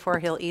things before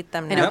he'll eat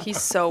them I now. know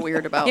he's so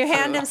weird about You food.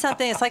 hand him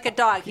something, it's like a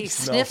dog. He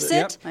sniffs it.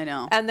 it, Yep. I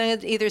know. and then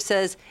it either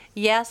says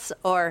yes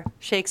or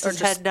shakes Or his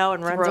just head no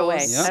and runs throws.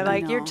 away. Yep. I'm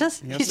like, I you're know.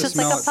 just, You have he's to just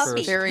like smell a it puppy.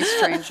 first. Very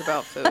strange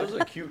about food. Those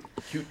are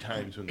cute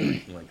times when they're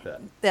eating like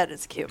that. That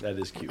is cute. That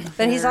is cute.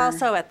 But he's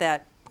also at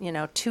that,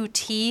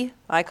 2T,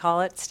 I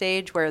call it,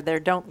 stage where they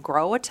don't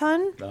grow a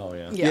ton. Oh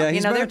yeah. Yeah. Yeah,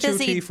 he's they're been a 2T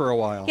busy for a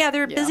while. Yeah,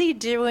 they're Yeah. busy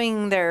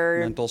doing their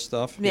Mental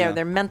stuff.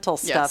 their mental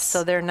stuff. Yes.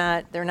 So they're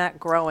not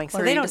growing. So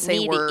they Learning to don't say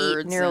need to eat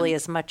words nearly and-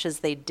 as much as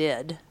they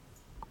did.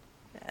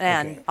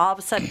 And Okay. all of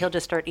a sudden he'll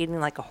just start eating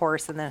like a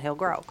horse, and then he'll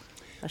grow.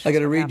 That's I just got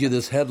to what read you happens.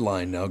 this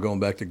headline now, going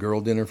back to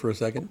girl dinner for a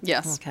second.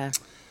 Yes. Okay.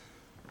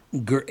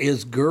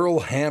 Is Girl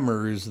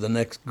Hammers the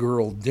next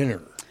girl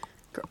dinner?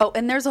 Oh,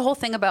 and there's a whole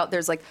thing about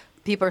there's like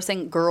people are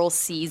saying girl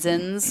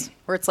seasons,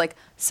 where it's like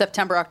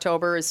September,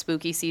 October is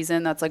spooky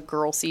season. That's like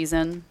girl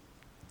season.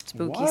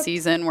 Spooky What?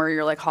 season where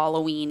you're like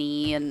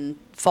Halloweeny, and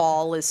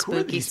fall is Who are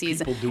spooky these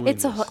season. people doing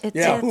It's a this? whole- it's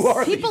Yeah, who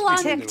are these people on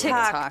people doing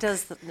TikTok TikTok.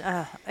 does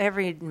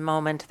every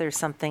moment there's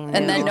something new.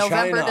 And then Get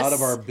November, China out of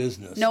Dec- our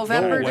business.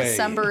 November, Go away.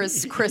 December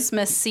is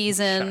Christmas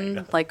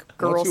season, like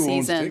girl who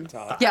owns season.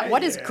 TikTok? Yeah,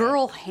 what is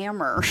girl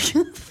hammer?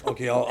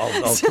 Okay,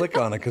 I'll click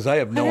on it because I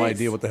have no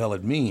idea what the hell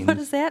it means. What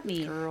does that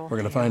mean? We're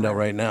going to find out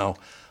right now.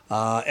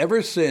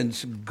 Ever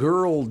since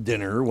Girl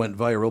Dinner went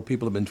viral,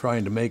 people have been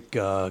trying to make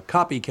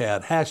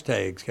copycat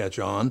hashtags catch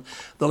on.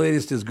 The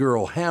latest is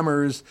Girl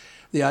Hammers.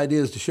 The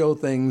idea is to show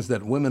things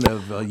that women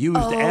have used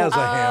as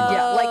a hammer.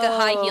 Yeah, like a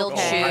high heeled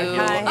Okay. shoe.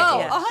 High- Oh,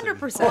 yeah.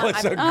 100%. Oh,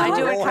 it's a I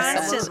do it girl hammer.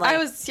 constantly. I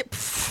was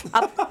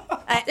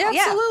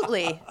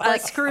Absolutely. A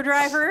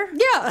screwdriver.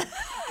 yeah.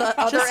 The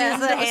other Just use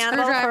end the of a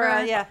handle for screwdriver,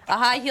 a a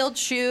high heeled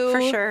shoe,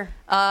 For sure.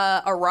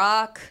 a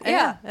rock.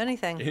 Yeah,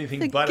 anything.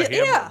 Anything but a hammer,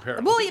 Yeah.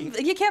 apparently. Well,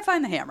 you can't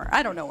find the hammer.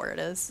 I don't know where it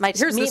is.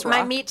 Here's this my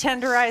rock. meat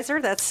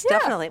tenderizer. That's Yeah.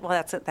 definitely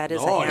that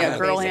is Oh, a hammer. Yeah,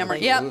 girl hammer.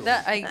 basically. Yeah,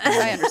 that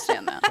I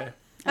understand that.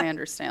 I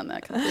understand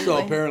that completely. So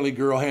apparently,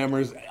 Girl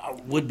Hammers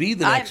would be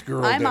the next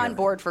girl I'm dinner. on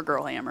board for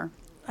girl hammer.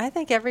 I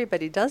think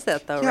everybody does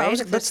that though, Yeah, right?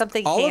 If there's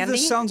something all handy. of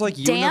this sounds like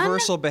Dan?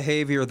 universal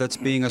behavior that's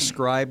being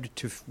ascribed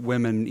to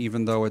women,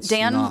 even though it's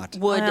Dan not.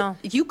 would. Well.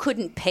 You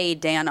couldn't pay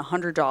Dan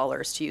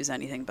 $100 to use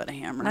anything but a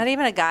hammer. Not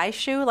even a guy's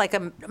shoe, like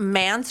a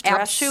man's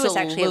dress shoe is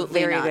actually a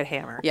Absolutely very not. good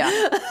hammer. Yeah,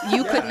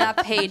 you could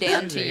not pay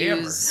Dan to It's a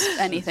hammer. use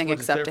anything what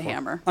it's except a there for.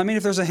 hammer. I mean,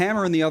 if there's a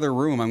hammer in the other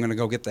room, I'm going to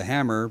go get the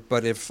hammer.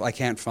 But if I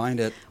can't find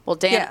it, Well,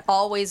 Dan Yeah.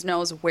 always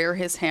knows where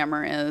his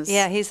hammer is.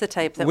 Yeah, he's the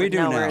type that We would do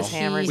know where now. his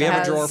hammers We have a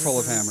has drawer full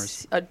of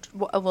hammers.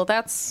 Well,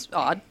 that's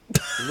odd.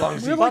 As long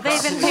as Well,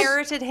 they've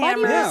inherited Why do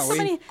you hammers. have Yeah, so we-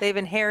 many? They've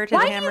inherited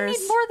Why hammers. do you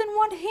need more than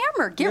one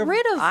hammer? Get have-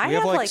 rid of. I we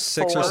have like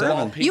 6 or four.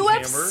 7. You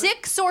have hammer.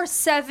 6 or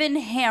 7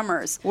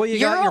 hammers. Well, you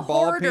You're got your a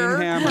ball hoarder.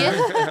 peen hammer.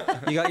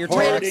 Get You got your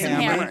rid of tack some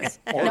hammer. hammers.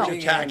 Or No.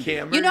 your tack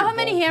hammer. You know your how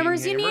many ball peen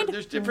hammers you hammer. need?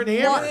 There's different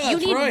One. hammers. You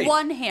need right.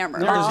 one hammer.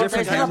 No, there's Oh,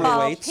 different there's hammer the ball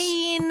weights.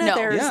 peen. No.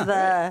 There's Yeah.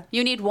 the.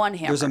 You need one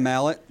hammer. There's a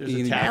mallet. There's a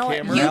You need- tack mallet.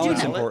 hammer. You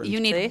Mallet's do. important. You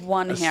need See?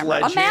 one A hammer. A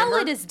sledgehammer?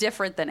 mallet is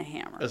different than a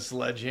hammer. A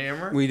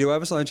sledgehammer. We do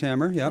have a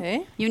sledgehammer. Yep.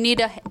 Okay. You need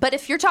a. But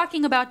if you're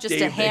talking about just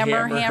Dave a the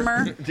hammer,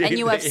 Dave and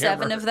you the have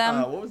 7 Hammer. of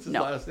them, What was his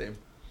no. last name?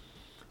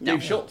 No.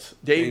 Dave Schultz.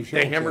 Dave the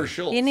Schultz, Hammer yeah.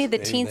 Schultz. You need the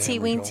Dave the teensy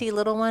hammer weensy tool.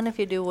 little one if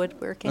you do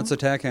woodworking. That's a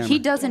tack hammer. He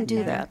doesn't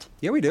do that.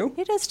 Yeah, we do.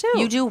 He does too.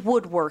 You do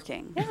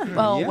woodworking. Yeah.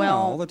 Oh Yeah, well.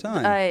 all the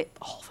time.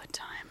 All the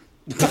time.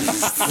 We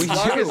As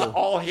long as do.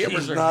 all hammers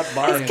He's are not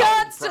buying.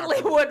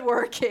 Constantly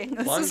woodworking.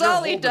 As long This as is you're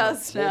all he holding them-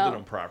 does holding now.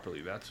 them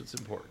properly. That's what's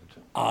important.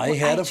 I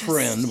had a just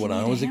friend when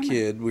I need was a a hammer.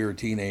 kid. We were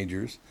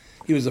teenagers.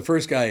 He was the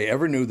first guy I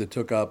ever knew that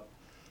took up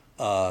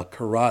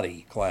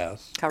karate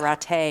class.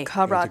 karate. It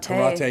was a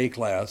karate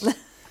class.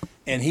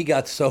 And he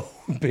got so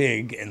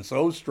big and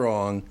so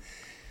strong.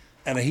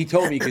 And he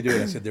told me he could do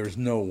it. I said, there's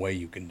no way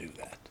you can do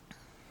that.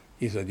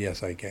 He said,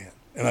 yes, I can.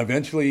 And I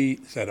eventually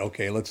said,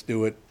 okay, let's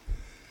do it.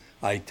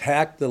 I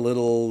tacked the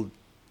little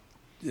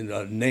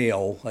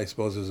nail, I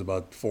suppose it was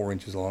about 4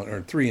 inches long,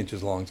 or 3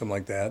 inches long, something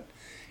like that,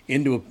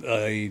 into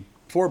a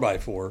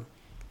 4x4.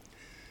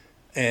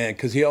 And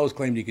because he always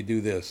claimed he could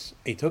do this.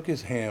 He took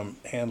his hand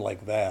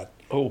like that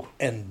Oh.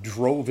 and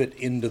drove it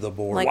into the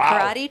board. Like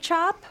karate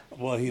chop?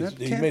 Well, he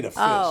can't made a fist.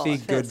 Oh. Be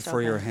fist, good for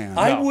okay. your hand.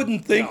 I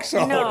wouldn't think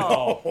so.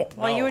 No.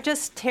 Well, you would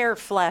just tear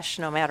flesh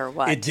no matter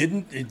what. It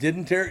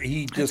didn't tear.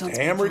 He just sounds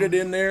hammered it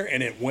in there,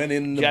 and it went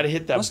in. You got to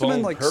hit that Must have bone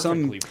been like some-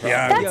 perfectly. probably.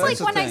 Yeah. That's Yeah, like that's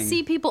the when I thing.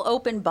 see people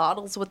open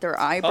bottles with their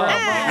eyebrow.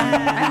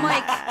 I'm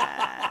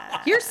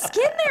like, your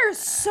skin there is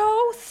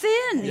so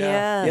thin.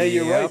 Yeah. Yeah,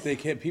 you're Yep. right. They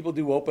can't. People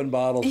do open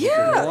bottles. with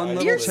Yeah. their One eyes.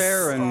 little You're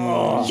tear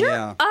and Your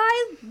yeah.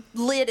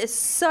 eyelid is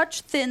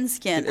such thin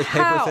skin. It's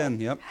How? paper thin.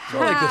 Yep. I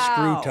like the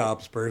screw How?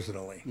 tops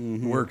personally.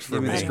 Works for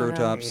Give me me. the screw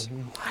tops.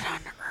 What on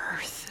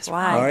earth is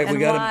Why? All right, we and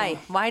gotta- why?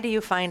 Why do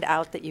you find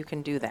out that you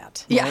can do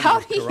that? Yeah,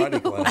 how do Karate you?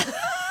 class. One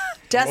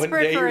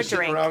Desperate day for you're a sitting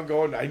drink. around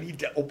going, I need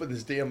to open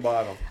this damn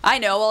bottle. I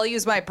know. I'll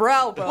use my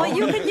brow bone. Well,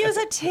 you could use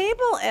a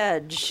table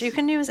edge. You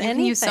can use You anything.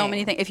 can use so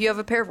many things. If you have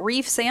a pair of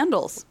reef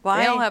sandals,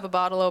 Why? they all have a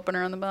bottle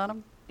opener on the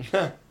bottom.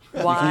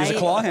 Why? Use a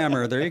claw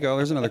hammer. There you go.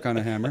 There's another kind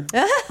of hammer.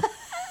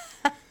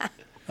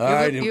 All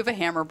right. You have a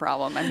hammer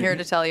problem. I'm here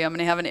to tell you I'm going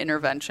to have an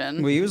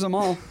intervention. We use them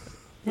all.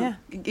 Yeah.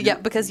 Yeah,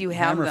 because you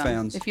have Hammer them.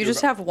 fans. If you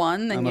just have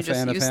one, then I'm you a just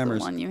fan of use the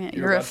hammers. one you have.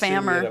 You're You're a about to say we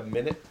had fammer. a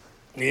minute?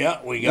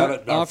 Yeah, we got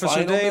it. Our Officer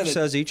final Dave minute.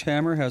 says each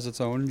hammer has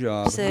its own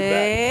job. See?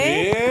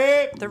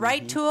 Yep. The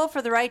right tool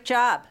for the right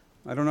job.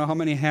 I don't know how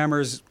many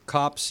hammers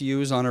cops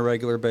use on a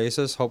regular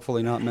basis.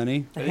 Hopefully not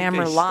many. The I think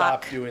hammer they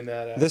lock. stopped doing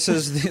that. This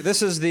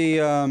is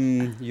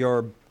the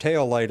your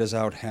tail light is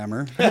out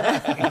hammer.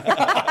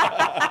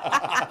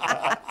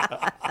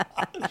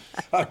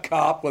 A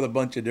cop with a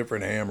bunch of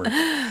different hammers.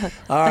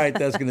 All right,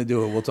 that's going to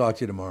do it. We'll talk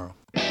to you tomorrow.